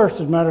me first,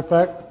 as a matter of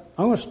fact.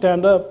 I'm gonna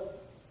stand up.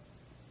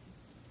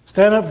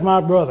 Stand up for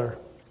my brother.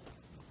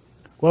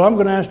 Well, I'm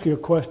gonna ask you a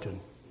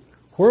question.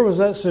 Where was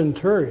that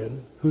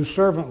centurion whose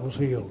servant was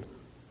healed?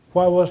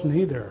 Why wasn't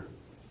he there?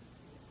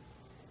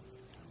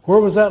 Where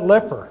was that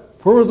leper?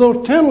 Where was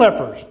those 10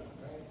 lepers?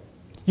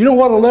 You know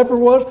what a leper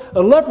was?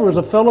 A leper was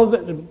a fellow,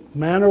 that,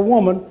 man or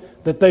woman,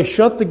 that they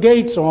shut the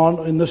gates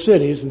on in the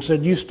cities and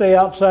said, you stay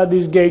outside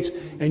these gates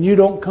and you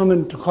don't come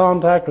into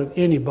contact with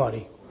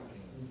anybody.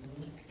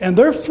 And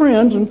their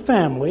friends and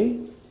family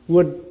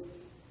would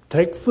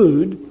take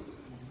food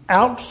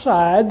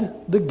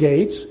outside the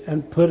gates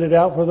and put it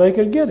out where they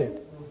could get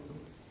it.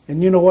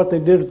 And you know what they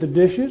did with the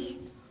dishes?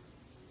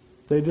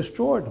 They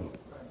destroyed them.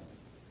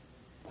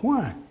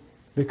 Why?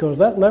 Because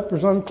that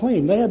leper's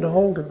unclean. They had to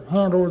hold their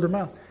hand over their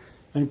mouth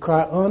and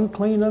cry,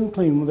 unclean,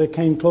 unclean, when they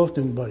came close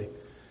to anybody.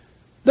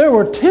 There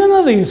were 10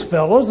 of these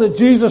fellows that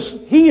Jesus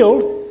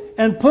healed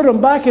and put them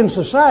back in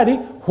society.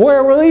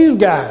 Where were these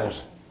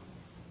guys?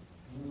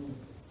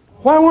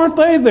 Why weren't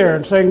they there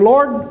and saying,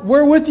 Lord,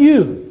 we're with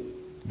you.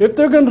 If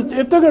they're going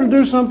to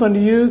do something to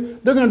you,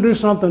 they're going to do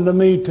something to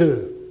me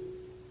too.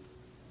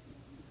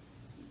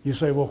 You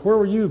say, well, where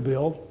were you,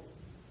 Bill?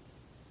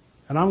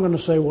 And I'm going to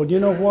say, well, you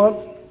know what?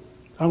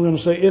 I'm going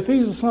to say, if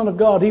he's the Son of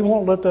God, he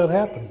won't let that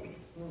happen.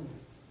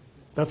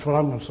 That's what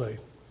I'm going to say.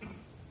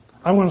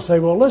 I'm going to say,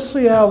 well, let's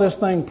see how this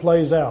thing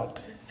plays out.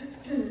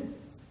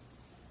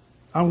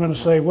 I'm going to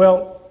say,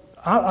 well,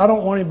 I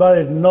don't want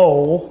anybody to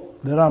know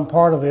that I'm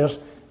part of this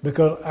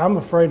because I'm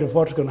afraid of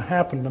what's going to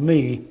happen to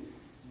me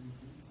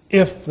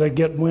if they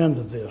get wind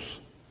of this,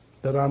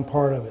 that I'm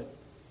part of it.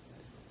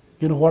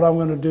 You know what I'm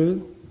going to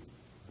do?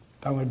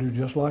 I'm going to do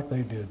just like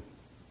they did.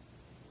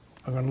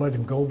 I'm going to let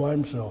him go by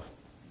himself.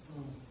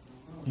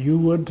 You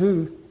would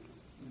too.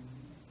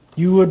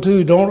 You would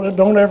too.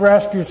 Don't ever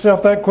ask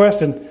yourself that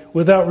question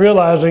without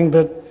realizing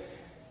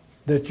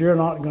that you're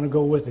not going to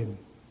go with him.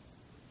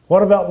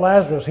 What about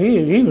Lazarus?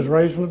 He was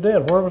raised from the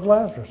dead. Where was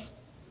Lazarus?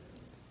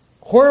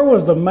 Where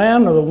was the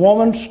man or the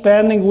woman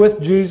standing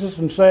with Jesus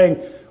and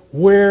saying,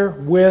 we're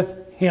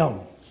with him?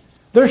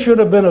 There should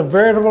have been a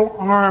veritable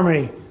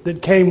army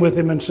that came with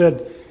him and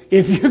said,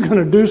 if you're going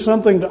to do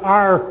something to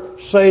our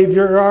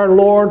Savior, our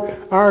Lord,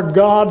 our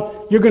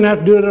God, you're going to have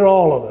to do it to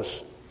all of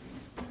us.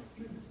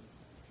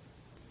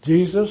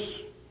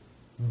 Jesus,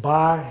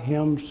 by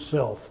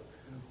himself,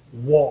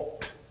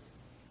 walked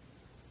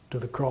to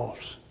the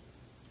cross.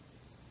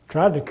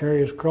 Tried to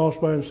carry his cross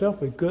by himself,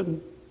 but he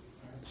couldn't.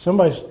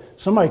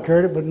 Somebody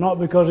carried it, but not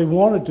because he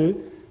wanted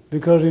to,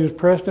 because he was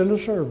pressed into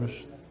service.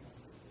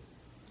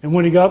 And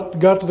when he got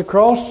to the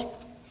cross,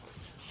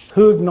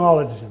 who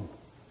acknowledged him?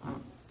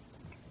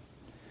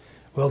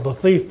 Well, the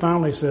thief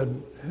finally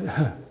said,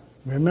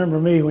 remember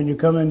me when you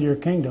come into your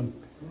kingdom.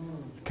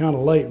 Kind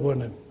of late,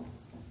 wasn't it?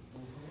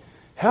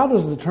 How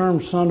does the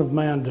term Son of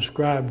Man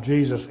describe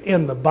Jesus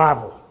in the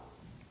Bible?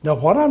 Now,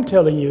 what I'm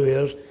telling you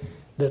is,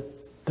 that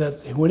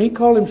when he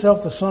called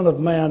himself the Son of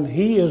Man,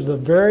 he is the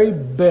very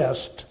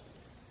best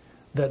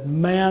that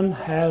man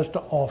has to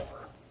offer.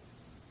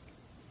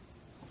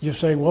 You're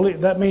saying, well,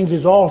 that means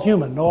he's all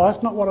human. No,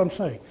 that's not what I'm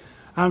saying.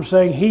 I'm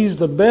saying he's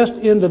the best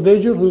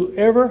individual who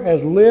ever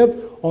has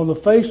lived on the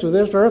face of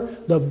this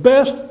earth, the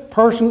best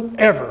person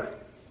ever.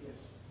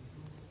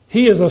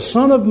 He is the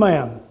Son of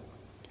Man.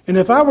 And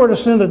if I were to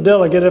send a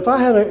delegate, if I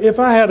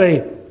had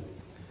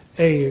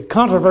a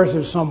controversy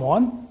with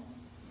someone,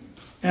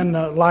 and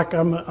like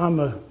I'm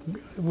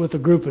with a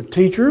group of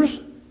teachers,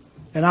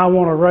 and I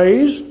want to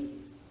raise,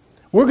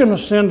 we're going to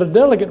send a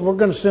delegate. We're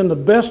going to send the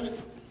best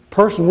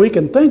person we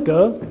can think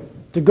of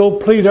to go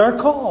plead our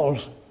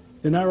cause.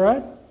 Isn't that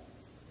right?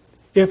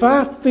 If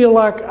I feel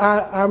like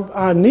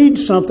I need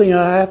something and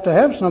I have to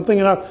have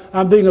something and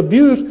I'm being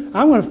abused,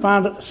 I'm going to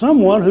find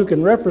someone who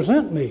can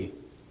represent me.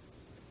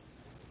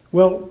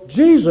 Well,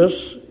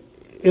 Jesus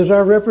is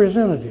our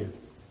representative.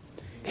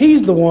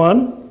 He's the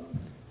one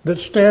that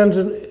stands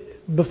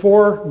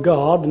before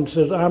God and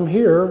says, I'm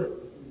here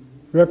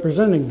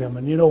representing them.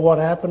 And you know what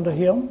happened to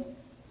him?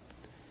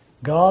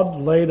 God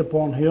laid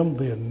upon him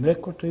the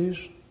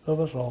iniquities of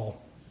us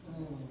all.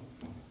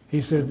 He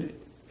said,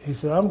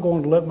 I'm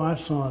going to let my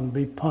son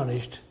be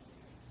punished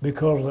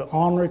because of the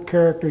ornery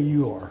character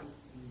you are.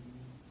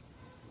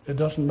 It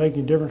doesn't make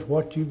any difference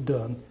what you've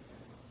done.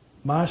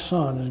 My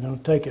son is going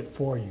to take it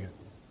for you.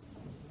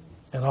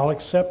 And I'll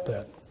accept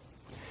that.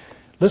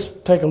 Let's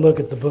take a look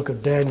at the book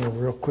of Daniel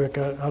real quick.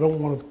 I don't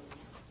want to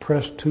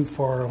press too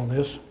far on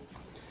this.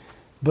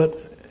 But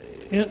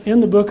in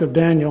the book of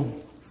Daniel,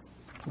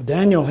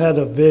 Daniel had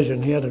a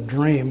vision. He had a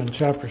dream in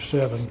chapter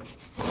 7.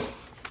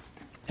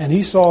 And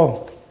he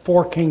saw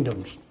 4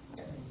 kingdoms.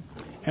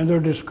 And they're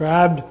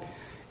described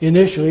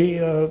initially.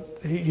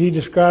 He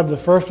described the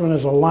first one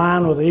as a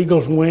lion with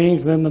eagle's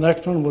wings. Then the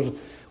next one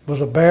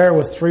was a bear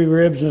with 3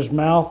 ribs in his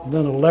mouth.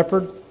 Then a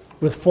leopard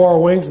with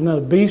 4 wings. And then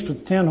a beast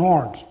with 10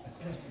 horns.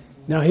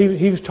 Now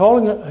he's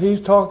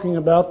talking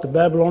about the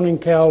Babylonian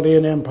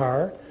Chaldean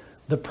Empire,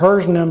 the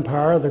Persian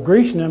Empire, the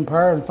Grecian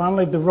Empire, and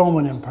finally the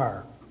Roman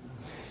Empire.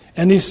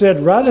 And he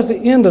said right at the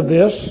end of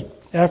this,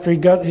 after he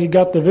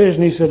got the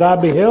vision, he said, I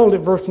beheld,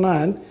 at verse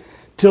 9,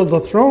 till the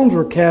thrones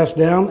were cast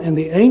down, and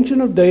the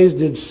Ancient of Days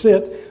did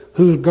sit,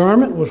 whose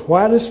garment was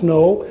white as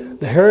snow,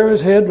 the hair of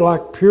his head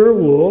like pure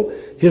wool,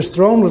 his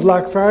throne was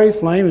like fiery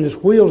flame, and his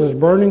wheels as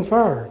burning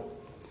fire.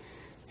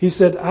 He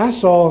said, I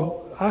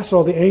saw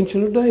the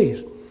Ancient of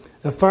Days.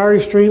 A fiery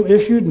stream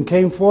issued and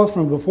came forth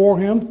from before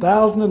him.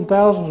 Thousands and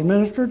thousands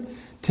ministered.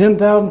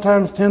 10,000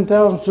 times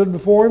 10,000 stood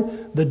before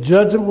him. The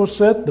judgment was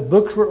set. The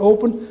books were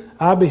opened.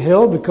 I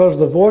beheld, because of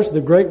the voice of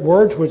the great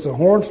words which the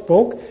horn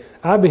spoke.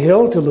 I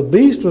beheld till the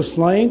beast was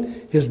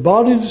slain, his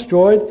body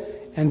destroyed,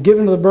 and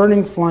given to the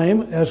burning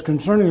flame. As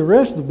concerning the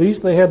rest of the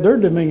beasts, they had their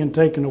dominion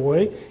taken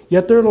away.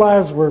 Yet their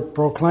lives were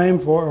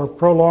prolonged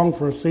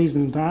for a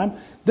season of time.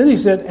 Then he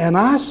said, and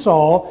I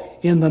saw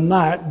in the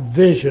night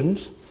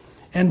visions,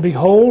 and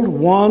behold,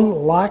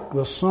 one like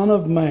the Son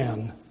of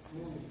Man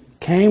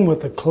came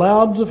with the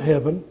clouds of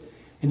heaven,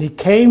 and he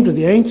came to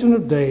the Ancient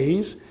of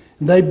Days,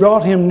 and they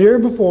brought him near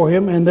before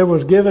him, and there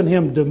was given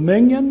him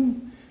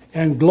dominion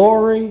and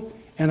glory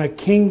and a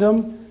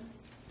kingdom.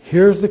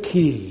 Here's the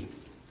key,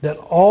 that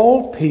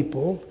all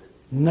people,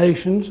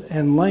 nations,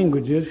 and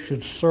languages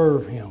should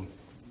serve him.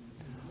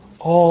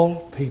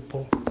 All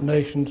people,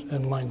 nations,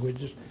 and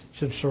languages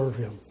should serve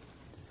him.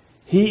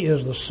 He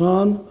is the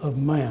Son of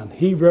Man.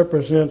 He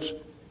represents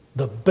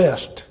the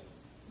best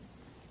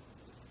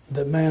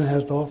that man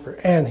has to offer.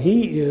 And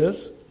he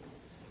is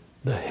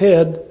the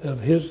head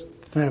of his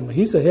family.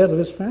 He's the head of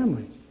his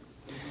family.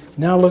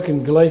 Now look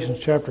in Galatians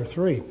chapter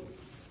 3.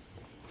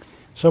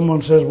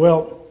 Someone says,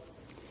 well,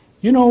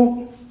 you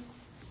know,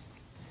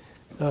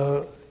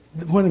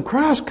 when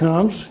Christ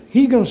comes,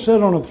 he's going to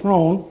sit on a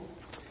throne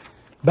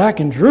back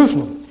in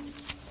Jerusalem,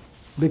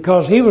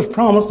 because he was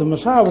promised, the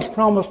Messiah was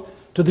promised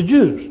to the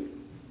Jews.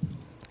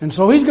 And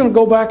so he's going to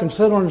go back and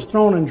sit on his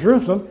throne in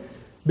Jerusalem,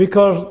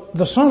 because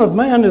the Son of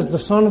Man is the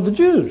Son of the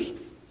Jews.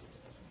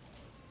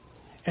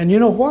 And you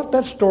know what?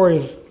 That story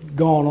has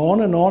gone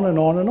on and on and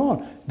on and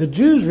on. The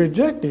Jews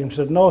rejected him,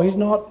 said, no, he's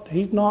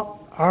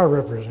not our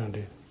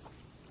representative.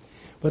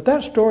 But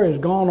that story has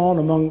gone on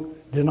among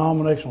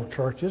denominational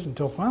churches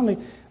until finally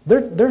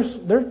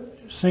they're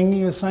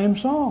singing the same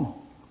song.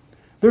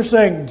 They're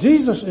saying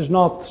Jesus is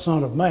not the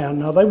Son of Man.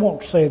 Now, they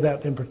won't say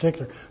that in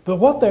particular. But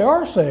what they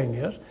are saying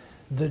is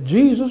that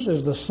Jesus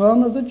is the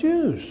Son of the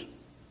Jews,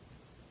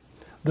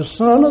 the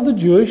Son of the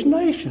Jewish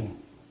nation.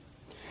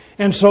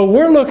 And so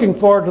we're looking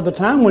forward to the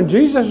time when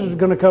Jesus is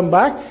going to come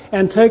back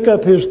and take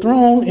up his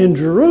throne in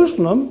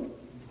Jerusalem,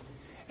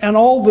 and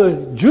all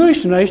the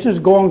Jewish nation is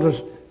going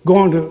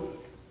to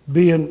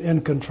be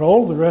in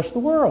control of the rest of the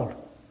world.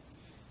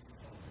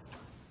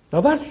 Now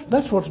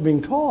that's what's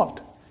being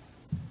taught.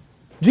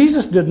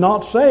 Jesus did not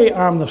say,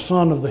 I'm the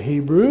son of the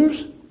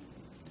Hebrews.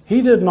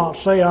 He did not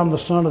say, I'm the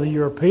son of the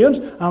Europeans.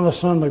 I'm the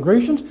son of the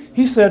Grecians.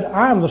 He said,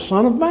 I am the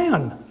Son of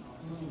Man.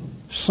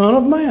 Son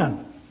of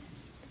Man.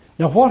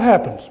 Now what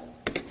happens?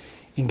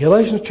 In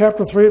Galatians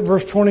chapter 3 at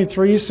verse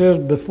 23 says,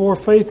 before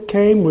faith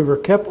came, we were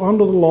kept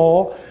under the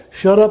law,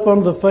 shut up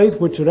under the faith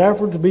which should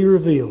afterwards be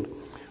revealed.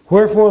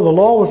 Wherefore the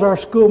law was our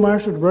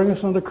schoolmaster to bring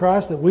us unto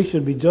Christ, that we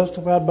should be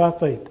justified by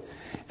faith.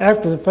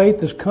 After the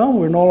faith is come,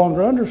 we're no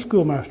longer under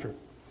schoolmaster.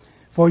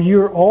 For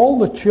you are all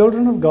the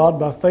children of God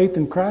by faith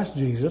in Christ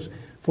Jesus.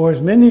 For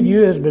as many of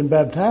you as have been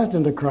baptized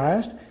into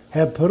Christ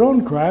have put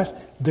on Christ.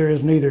 There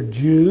is neither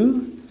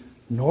Jew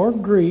nor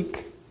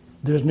Greek.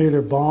 There's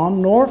neither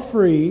bond nor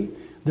free.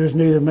 There's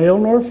neither male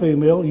nor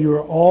female. You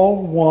are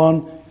all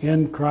one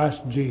in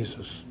Christ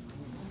Jesus.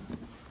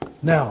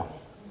 Now,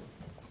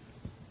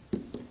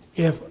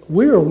 if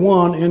we are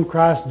one in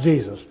Christ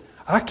Jesus,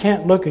 I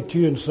can't look at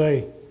you and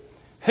say,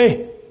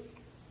 hey,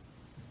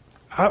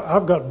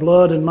 I've got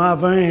blood in my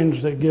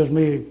veins that gives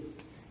me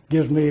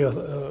a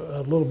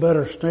little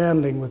better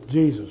standing with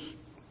Jesus.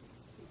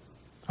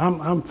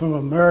 I'm from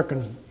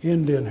American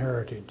Indian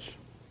heritage.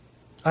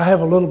 I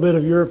have a little bit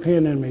of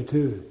European in me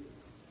too.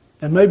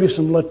 And maybe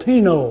some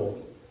Latino.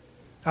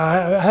 I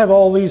have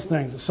all these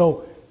things.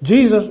 So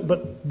Jesus,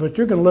 but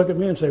you're going to look at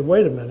me and say,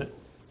 wait a minute.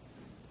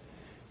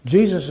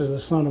 Jesus is the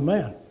Son of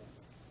Man.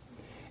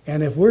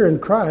 And if we're in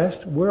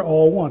Christ, we're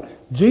all one.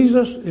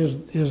 Jesus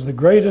is the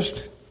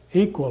greatest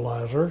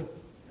equalizer.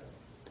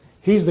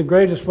 He's the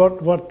greatest,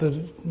 what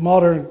the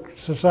modern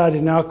society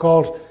now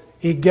calls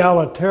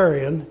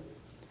egalitarian.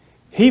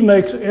 He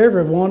makes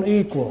everyone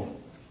equal.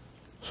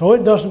 So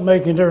it doesn't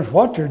make any difference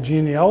what your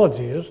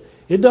genealogy is.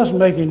 It doesn't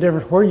make any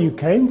difference where you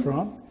came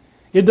from.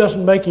 It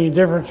doesn't make any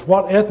difference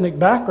what ethnic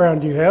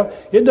background you have.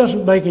 It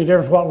doesn't make any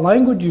difference what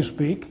language you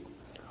speak.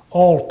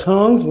 All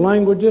tongues,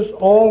 languages,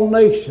 all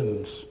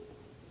nations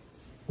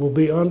will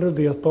be under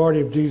the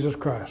authority of Jesus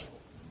Christ.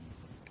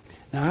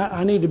 Now,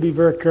 I need to be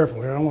very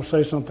careful here. I want to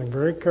say something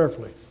very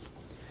carefully.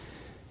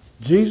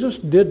 Jesus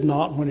did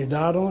not, when he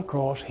died on the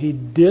cross, he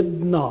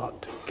did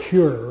not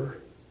cure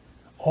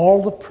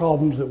all the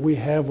problems that we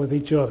have with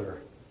each other.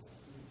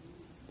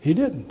 He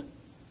didn't.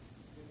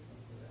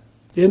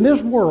 In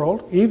this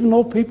world, even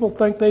though people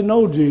think they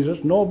know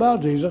Jesus, know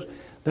about Jesus,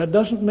 that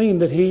doesn't mean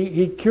that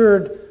he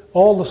cured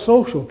all the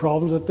social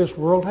problems that this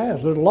world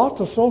has. There's lots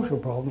of social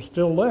problems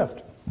still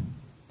left.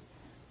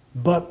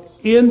 But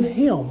in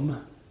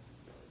him,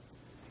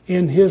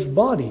 in his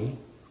body,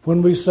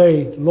 when we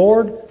say,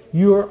 Lord,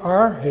 you are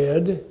our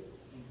head,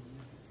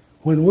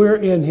 when we're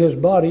in his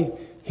body,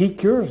 he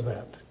cures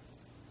that.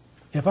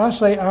 If I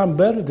say I'm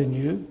better than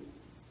you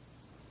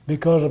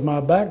because of my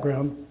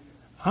background,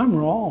 I'm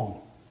wrong.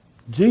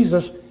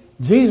 Jesus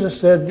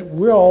said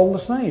we're all the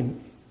same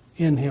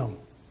in him.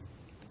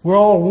 We're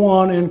all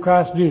one in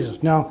Christ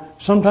Jesus. Now,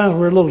 sometimes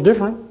we're a little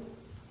different.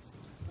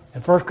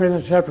 And 1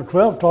 Corinthians chapter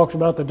 12 talks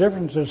about the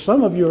differences.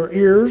 Some of your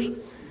ears,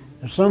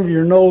 and some of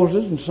your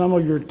noses, and some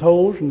of your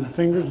toes and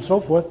fingers and so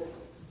forth.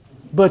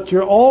 But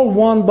you're all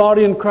one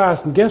body in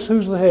Christ. And guess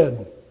who's the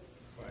head?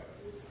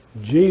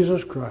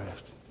 Jesus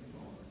Christ.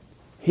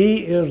 He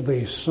is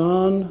the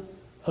Son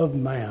of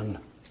Man.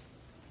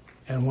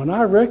 And when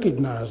I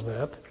recognize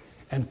that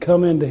and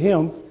come into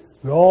him,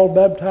 we're all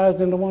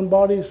baptized into one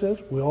body, it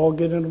says. We all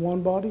get into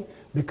one body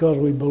because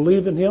we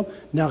believe in him.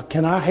 Now,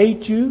 can I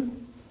hate you?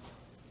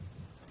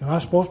 Am I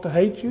supposed to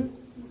hate you?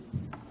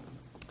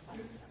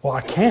 Well,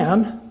 I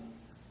can,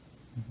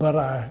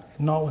 but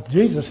not with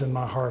Jesus in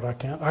my heart. I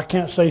can't. I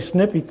can't say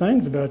snippy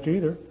things about you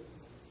either.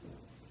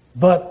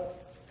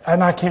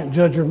 And I can't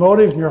judge your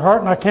motives and your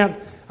heart, and I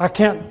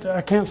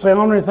can't say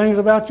honoring things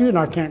about you, and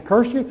I can't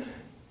curse you.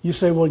 You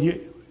say, well,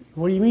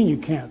 what do you mean you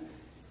can't?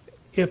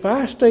 If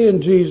I stay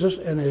in Jesus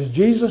and as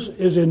Jesus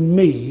is in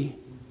me,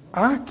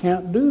 I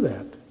can't do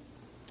that.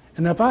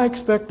 And if I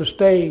expect to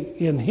stay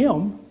in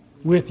him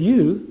with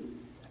you,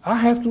 I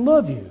have to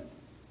love you.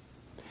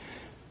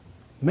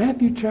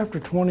 Matthew chapter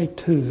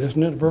 22,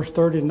 isn't it? Verse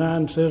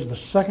 39 says the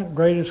second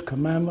greatest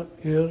commandment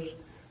is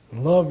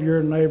love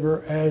your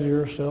neighbor as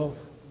yourself.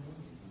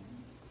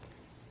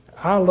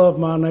 I love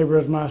my neighbor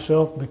as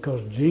myself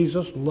because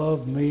Jesus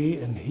loved me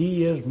and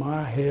he is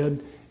my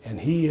head and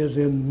he is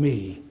in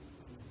me.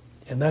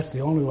 And that's the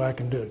only way I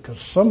can do it, because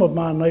some of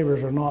my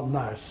neighbors are not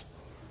nice.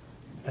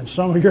 And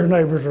some of your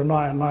neighbors are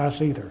not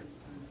nice either.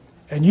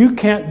 And you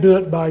can't do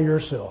it by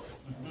yourself.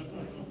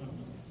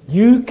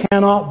 You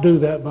cannot do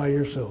that by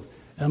yourself.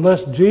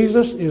 Unless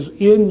Jesus is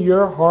in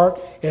your heart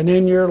and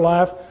in your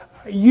life,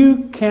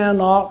 you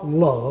cannot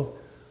love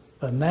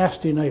a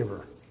nasty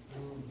neighbor.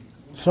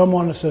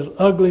 Someone that says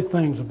ugly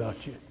things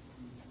about you.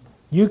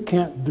 You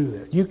can't do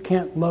that. You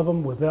can't love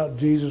them without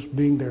Jesus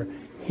being there.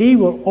 He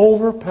will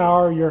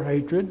overpower your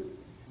hatred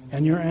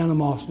and your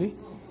animosity,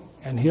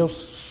 and he'll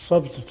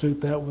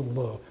substitute that with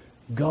love.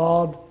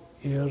 God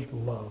is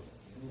love.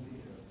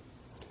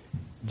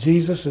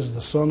 Jesus is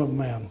the Son of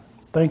Man.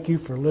 Thank you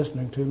for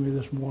listening to me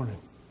this morning.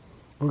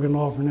 We're going to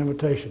offer an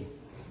invitation.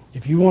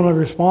 If you want to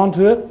respond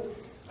to it,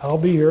 I'll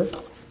be here.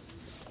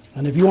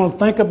 And if you want to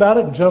think about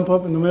it and jump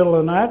up in the middle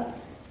of the night,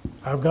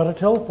 I've got a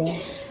telephone.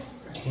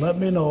 Let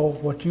me know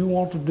what you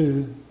want to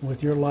do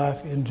with your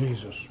life in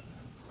Jesus.